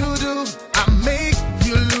what to do. I make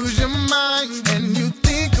you lose your mind and you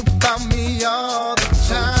think about me all the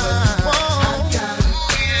time.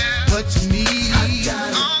 What you need,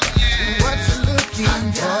 what you're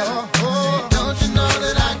looking for. Don't you know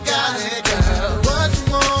that I got it, girl? What you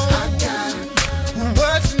want,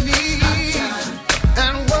 what you need,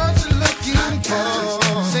 and what you're looking for.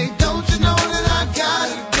 Say, don't you know that I got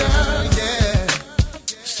it, girl? Yeah.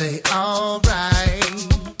 Say, alright.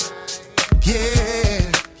 Yeah.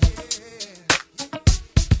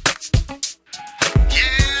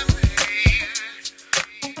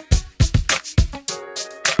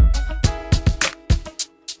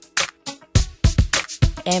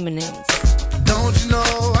 M&M's. Don't you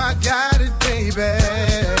know I got it, baby?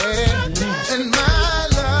 And my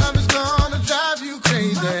love is gonna drive you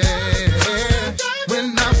crazy.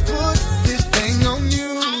 When I put this thing on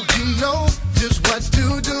you, you know just what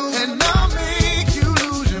to do. And I'll make you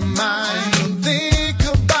lose your mind. So think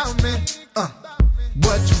about me.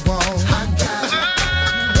 What you want.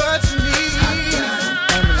 What you need.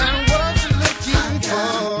 And what you're looking for.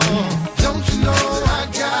 Don't you know I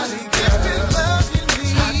got it, girl? If it's love you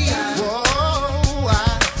need. Whoa,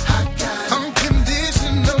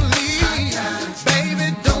 unconditionally. Baby,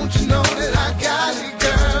 don't you know that I got it,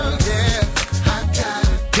 girl? Yeah.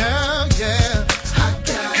 Girl, yeah.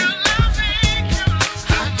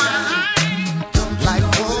 Like,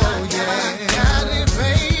 whoa, yeah. Got it,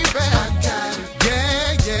 baby. Yeah,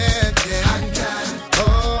 yeah, yeah.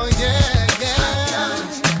 Oh, yeah, yeah.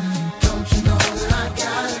 Don't you know that I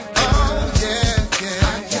got it? Oh, yeah, yeah.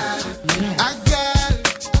 I got it.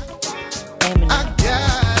 I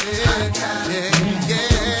got it. Yeah,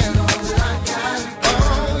 yeah. Oh,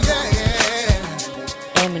 yeah, yeah.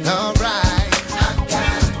 All right.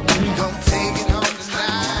 We gon' take it home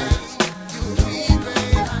tonight.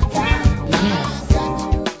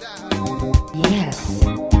 Yes.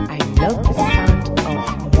 I love the sound of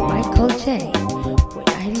Michael J. When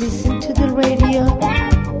I listen to the radio,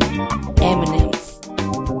 M&M's.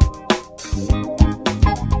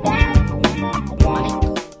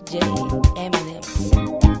 Michael J. M&M's.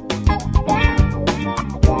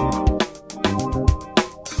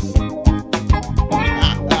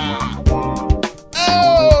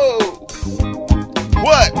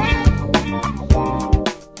 What?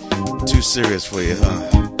 Too serious for you, huh?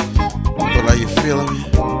 But are you feeling me?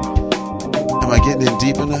 Am I getting in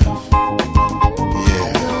deep enough?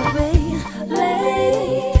 Yeah.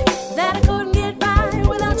 That I couldn't get by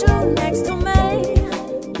without you next to me.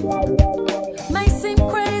 May seem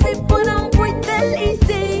crazy, but I'm breathing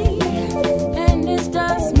easy, and it's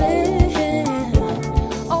just me.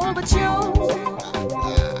 Oh, but you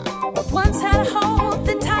once had a hold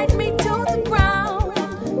that tied me to the ground.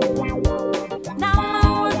 Now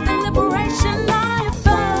I'm worth the liberation I have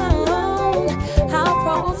found. How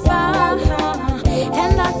profound.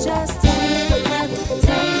 And I just take a breath,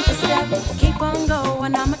 take a step, keep on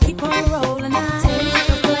going, I'ma keep on rolling. I take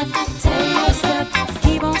a breath, take a step,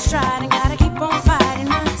 keep on striding, gotta keep on fighting.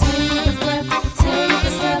 I take a breath, take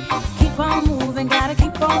a step, keep on moving, gotta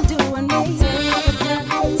keep on doing me. Take a breath,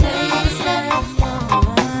 take a step.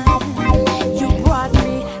 You brought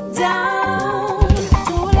me down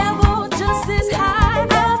to a level just as high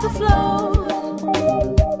as the floor.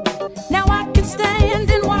 Now I can stand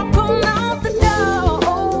and walk on out the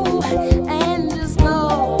door and just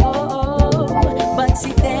go. But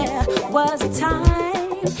see, there was a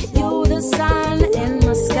time, you the sun in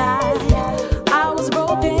the sky. I was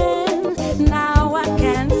broken, now I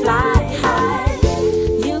can fly high.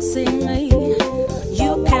 You see me,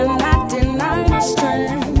 you cannot deny the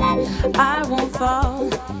strength. I won't fall,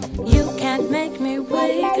 you can't make me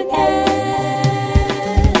wake again.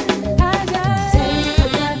 I just take a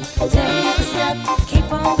breath, take a step,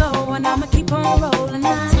 keep on going, I'ma keep on rolling. I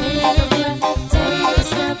take a breath, take a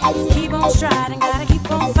step, keep on striding, gotta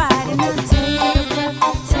keep on fighting. I take a breath,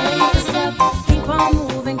 take a step, keep on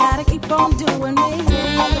moving, gotta keep on doing me. Take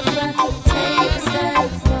a breath, take a step.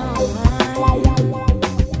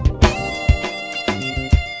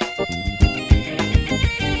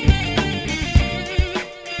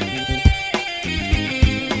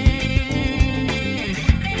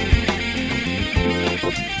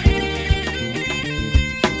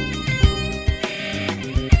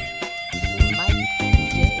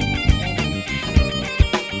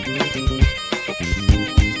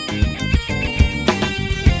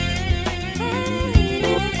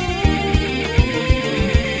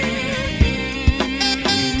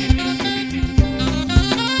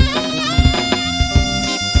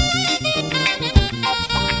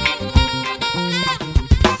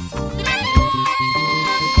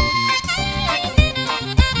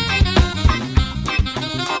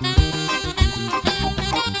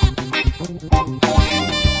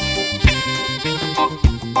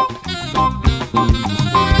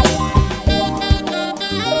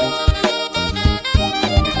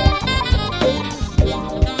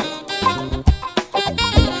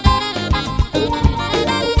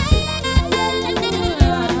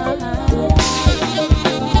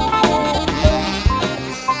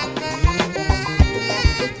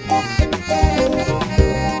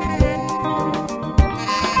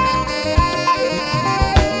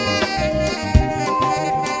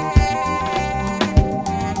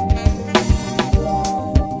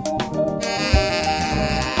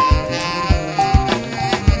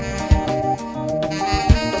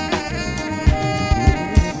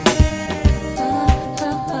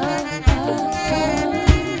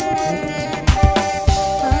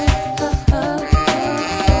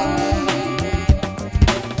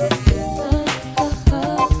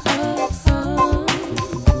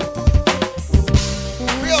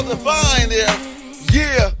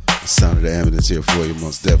 Here for you,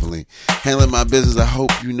 most definitely. Handling my business, I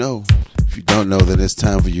hope you know. If you don't know, then it's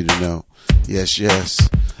time for you to know. Yes, yes.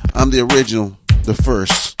 I'm the original, the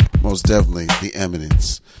first, most definitely, the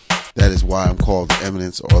Eminence. That is why I'm called the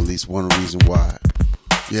Eminence, or at least one reason why.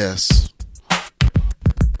 Yes.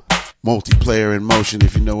 Multiplayer in motion,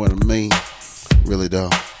 if you know what I mean. Really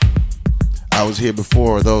though. I was here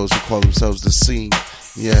before those who call themselves the scene.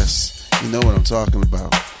 Yes, you know what I'm talking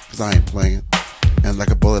about. Because I ain't playing. And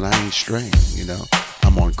like a bullet, I ain't straying, you know.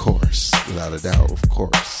 I'm on course, without a doubt, of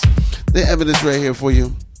course. The Eminence right here for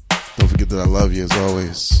you. Don't forget that I love you as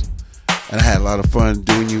always. And I had a lot of fun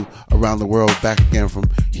doing you around the world, back again from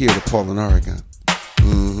here to Portland, Oregon.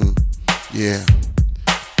 Yeah.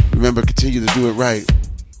 Remember, continue to do it right.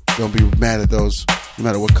 Don't be mad at those, no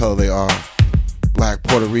matter what color they are. Black,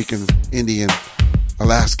 Puerto Rican, Indian,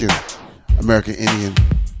 Alaskan, American Indian,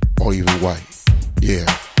 or even white. Yeah.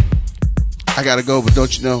 I gotta go, but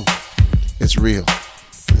don't you know, it's real.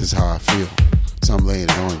 This is how I feel. So I'm laying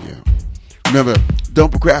it on you. Remember,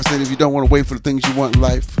 don't procrastinate if you don't want to wait for the things you want in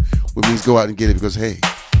life. Which means go out and get it, because, hey,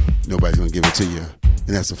 nobody's gonna give it to you.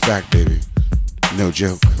 And that's a fact, baby. No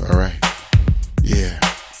joke, alright? Yeah.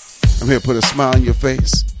 I'm here to put a smile on your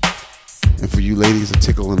face. And for you ladies, a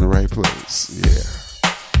tickle in the right place.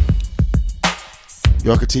 Yeah.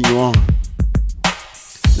 Y'all continue on.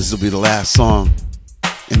 This will be the last song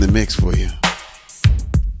in the mix for you.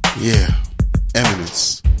 Yeah,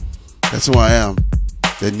 Eminence. That's who I am,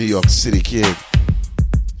 that New York City kid.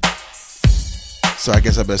 So I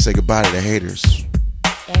guess I better say goodbye to the haters.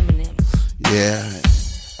 Eminem. Yeah,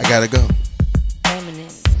 I gotta go. Eminem.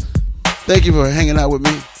 Thank you for hanging out with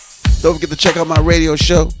me. Don't forget to check out my radio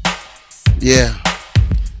show. Yeah.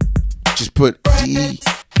 Just put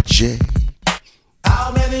DJ.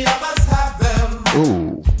 How many of us have them?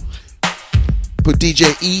 Ooh. Put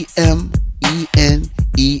DJ EMENENCE.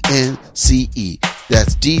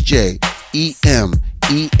 That's DJ EMENENCE.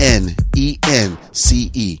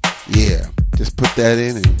 Yeah. Just put that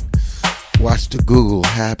in and watch the Google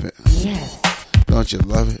happen. Yes. Don't you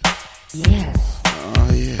love it? Yes.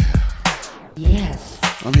 Oh, yeah. Yes.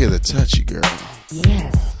 I'm here to touch you, girl.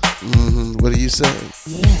 Yes. Mm-hmm. What do you say?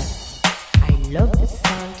 Yes. I love the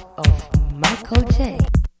sound of Michael J.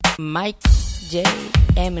 Mike J.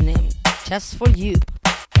 Eminem. Just for you.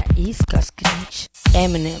 The East Coast Connection.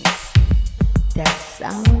 Eminem. The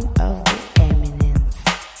sound of the Eminence.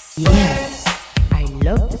 Yes. I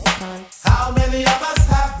love the sound. How many of us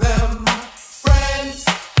have them? Friends.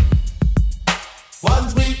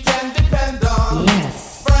 Ones we can depend on.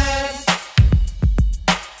 Yes. Friends.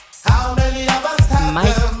 How many of us have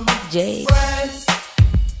Mike them? J. Friends.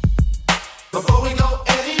 Before we go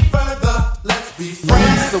any further, let's be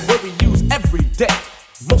friends. Friends, the word we use every day.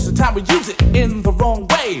 Most of the time we use it in the wrong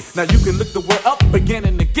way. Now you can look the word up again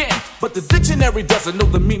and again, but the dictionary doesn't know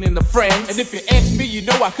the meaning of friends. And if you ask me, you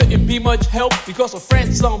know I couldn't be much help, because a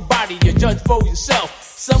friend's somebody you judge for yourself.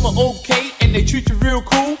 Some are okay and they treat you real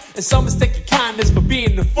cool, and some mistake your kindness for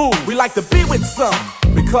being the fool. We like to be with some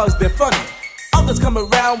because they're funny. Others come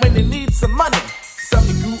around when they need some money. Some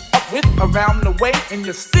you grew up with around the way, and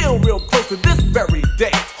you're still real close to this very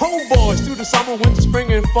day. Homeboys through the summer, winter,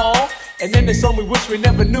 spring, and fall. And then there's some we wish we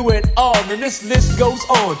never knew at all. And this list goes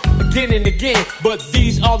on again and again. But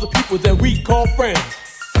these are the people that we call friends.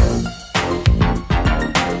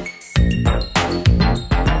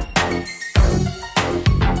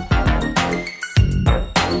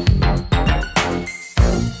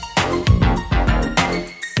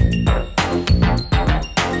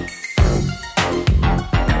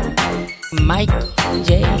 Mike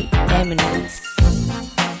J. Eminem.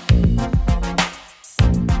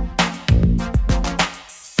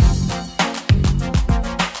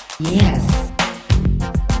 Yes.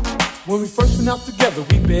 When we first went out together,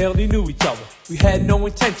 we barely knew each other. We had no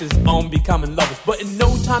intentions on becoming lovers, but in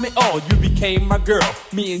no time at all, you became my girl.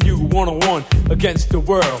 Me and you one-on-one against the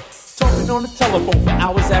world. Talking on the telephone for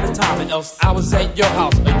hours at a time, and else I was at your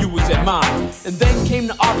house or you was at mine. And then came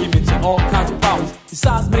the arguments and all kinds of problems.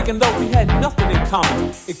 Besides making love, we had nothing in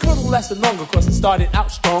common. It could have lasted longer cause it started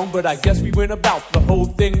out strong, but I guess we went about the whole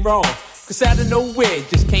thing wrong. Cause out of nowhere it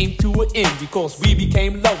just came to an end, because we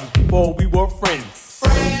became lovers before we were friends.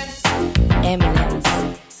 Friends. Eminence.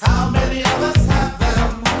 How many of us have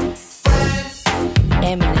them? Friends.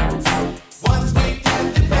 Eminence. Ones we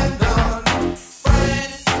can depend on.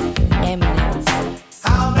 Friends. Eminence.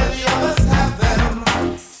 How many of us have them?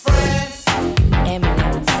 Friends.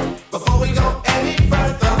 Eminence. Before we go any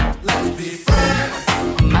further, let's be friends.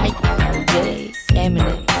 Mike J.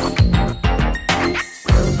 Eminem.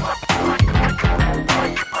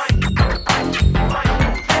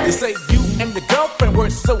 You say you and your girlfriend were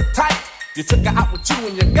so tight, you took her out with you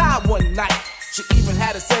and your guy one night. She even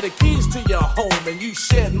had a set of keys to your home, and you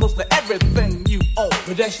shared most of everything you own.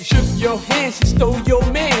 But as she shook your hand, she stole your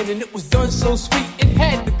man, and it was done so sweet, it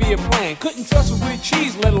had to be a plan. Couldn't trust her with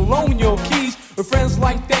cheese, let alone your keys. With friends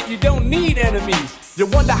like that, you don't need enemies. You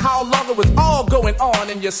wonder how long it was all going on,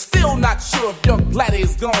 and you're still not sure if your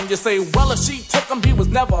Gladys gone. You say, well, if she took him, he was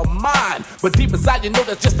never mine. But deep inside, you know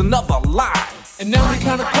that's just another lie. And now you're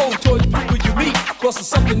kinda cold towards people you meet, cause it's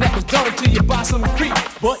something that was done until you buy some creep.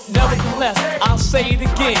 But nevertheless, I'll say it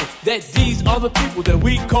again, that these are the people that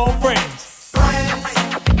we call friends. Friends.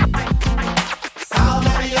 How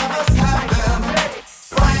many of us have them?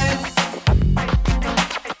 Friends.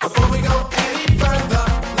 Before we go any further,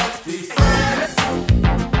 let's be friends.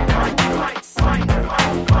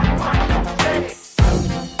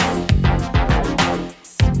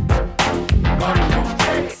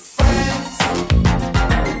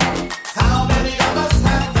 How many of us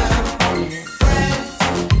have them? Friends.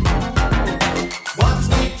 Ones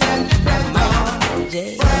we can depend on.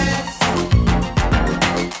 J. Friends.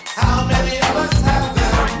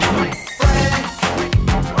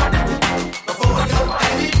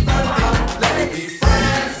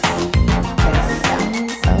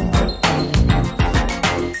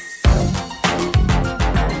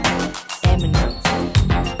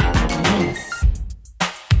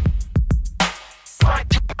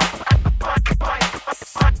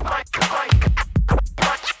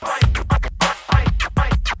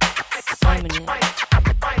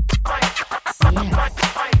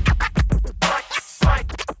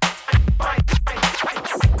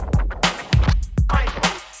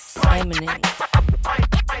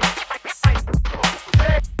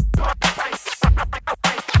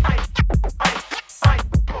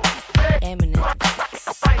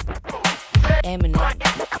 Eminem,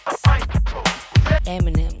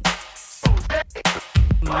 Eminem,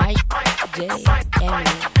 Mike J.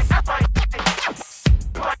 Eminem,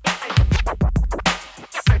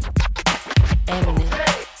 Eminem,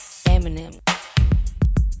 Eminem.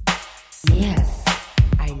 Yes,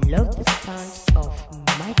 I love the sound of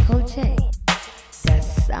Michael J. The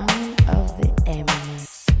sound of the Eminem.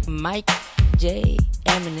 Mike J.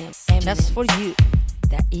 Eminem, just for you,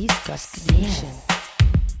 the East Coast Connection.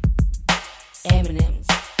 Eminem.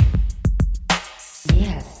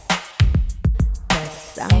 Yes, the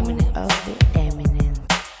sound Eminem. Of the Eminem.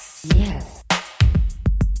 Yes,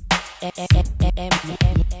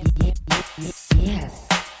 yes,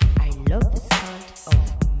 I love the sound of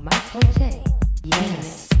Michael J.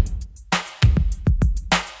 Yes,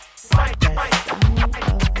 the sound of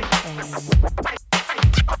the Eminem.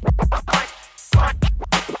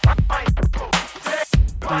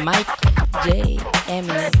 Mike J.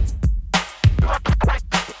 Eminem.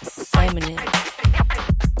 Eminem.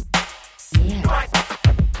 Yes.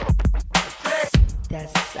 The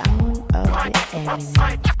sound of the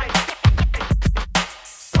Eminem.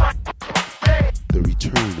 The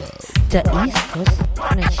return of The East Coast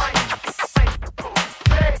Connection.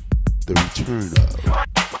 the return of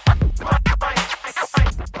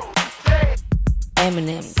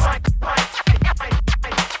Eminem.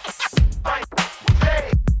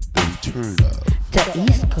 the return of The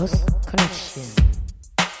East Coast Connection.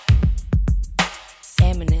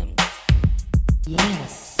 Eminem.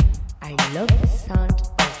 Yes, I love the sound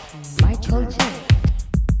of Michael J.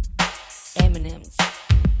 Eminem.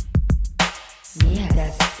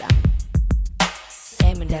 Yes, the sound.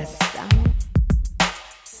 Eminem.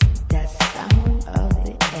 The sound of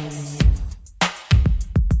the Eminem.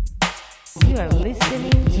 You are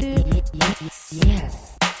listening to.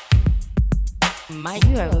 Yes.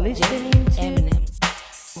 You are listening to Eminem.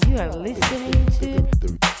 You are listening to the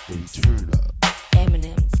return of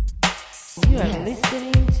Eminem. You are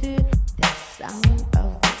listening to the sound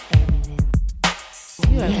of the Eminem.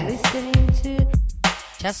 You are listening to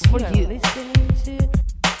just for you. Listening to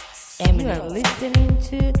Eminem. You are listening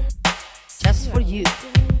to just for you.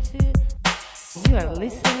 You are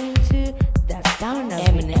listening to the sound of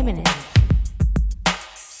Eminem.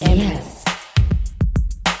 Yes.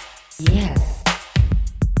 Yes.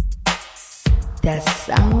 The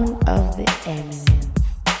sound of the Eminem.